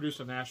also produced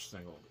a Nash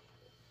single.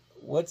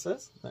 What's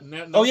this?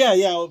 Na- Oh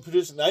yeah,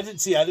 producing. I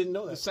didn't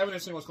know The that.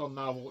 7-inch single was called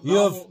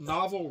You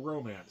Novel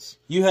Romance.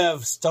 You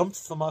have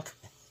stumped the muck.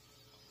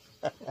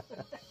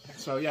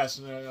 So yes,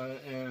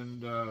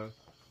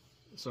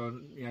 so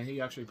yeah,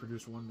 he actually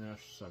produced one Nash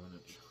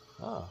 7-inch.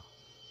 Oh,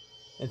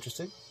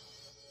 interesting.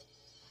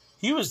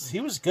 He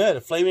was good.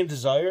 A Flaming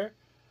Desire.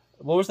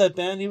 What was that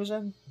band he was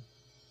in?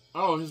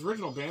 Oh, his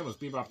original band was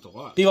Bebop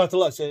Deluxe. Bebop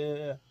Deluxe.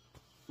 Yeah.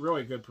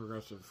 Really good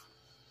progressive.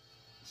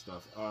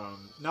 stuff.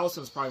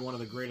 Nelson's probably one of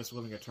the greatest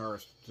living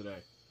guitarists today.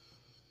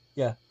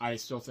 Yeah. I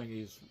still think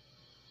he's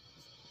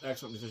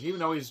excellent musician. Even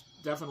though he's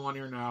deaf in one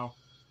ear now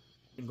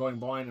and going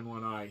blind in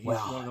one eye, he's one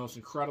of the most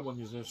incredible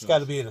musicians. He's got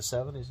to be in his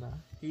 70s now.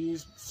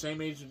 He's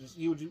same age as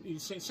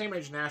same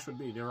age Nash would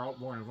be. They were all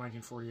born in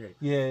 1948.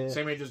 Yeah.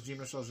 Same age as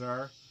Jean-Michel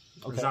Jarre.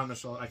 Okay.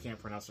 Jean-Michel, I can't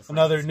pronounce the French.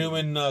 Another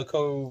Newman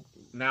Now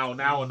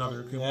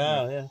another.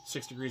 Yeah.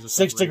 6 degrees of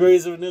 6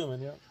 degrees of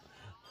Newman. Yeah.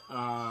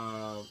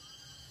 Because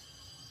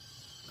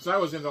I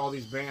was into all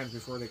these bands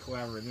before they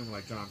collaborated with Newman,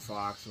 like John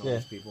Fox and all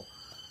these people.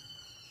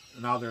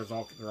 And now they're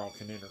all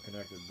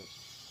interconnected. But...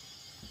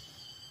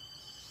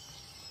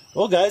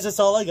 Well, guys, that's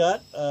all I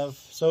got.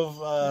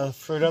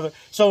 For another,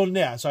 so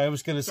I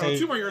was going to say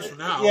 2 more years from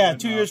now. Yeah,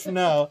 2 years from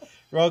now,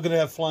 we're all going to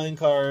have flying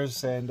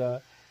cars, and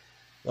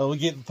we'll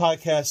get the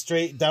podcast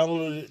straight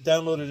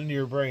downloaded into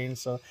your brain.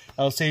 So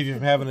that'll save you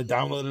from having to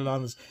download it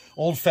on this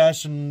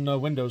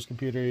old-fashioned Windows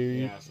computer.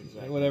 Yes,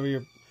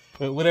 exactly.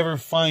 Whatever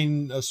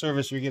fine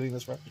service you're getting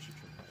this from.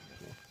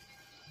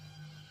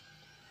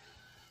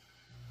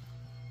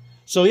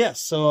 So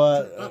yes,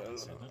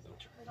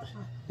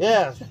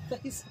 yeah.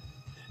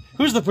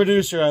 Who's the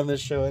producer on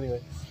this show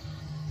anyway?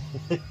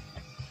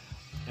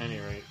 Any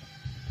rate.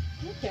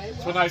 Okay.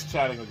 It's been nice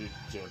chatting with you,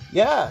 Jim.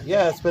 Yeah,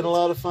 it's been a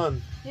lot of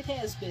fun. It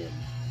has been.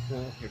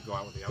 You go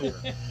out with the other.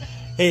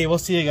 Hey, we'll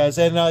see you guys,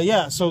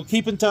 and so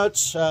keep in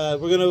touch. We're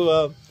going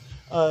to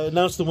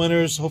announce the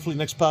winners. Hopefully,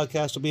 next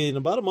podcast will be in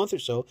about a month or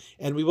so,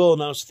 and we will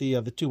announce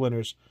the 2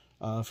 winners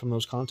from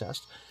those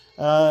contests.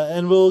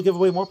 And we'll give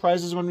away more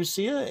prizes when we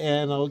see you,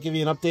 and I'll give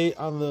you an update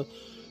on the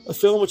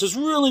film, which is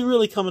really,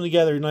 really coming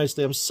together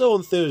nicely. I'm so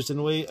enthused in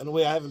a way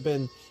I haven't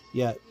been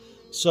yet.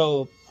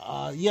 So,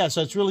 so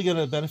it's really going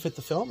to benefit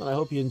the film, and I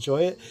hope you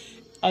enjoy it.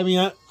 I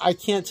mean, I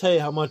can't tell you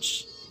how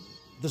much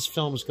this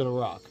film is going to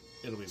rock.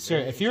 It'll be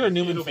if you're a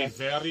Newman fan,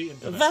 very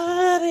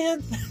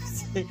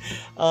interesting.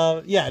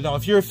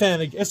 If you're a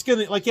fan of, it's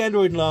gonna like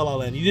Android and La La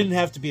Land. You didn't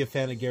have to be a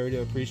fan of Gary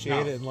to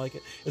appreciate it and like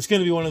it. It's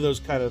going to be one of those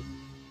kind of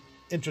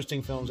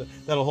interesting films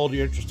that'll hold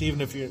your interest,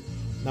 even if you're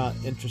not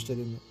interested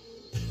in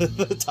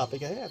the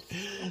topic I had.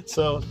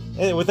 So,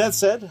 anyway, with that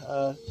said,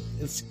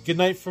 it's good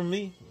night from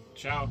me.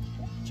 Ciao.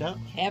 Ciao.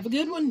 Have a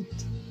good one.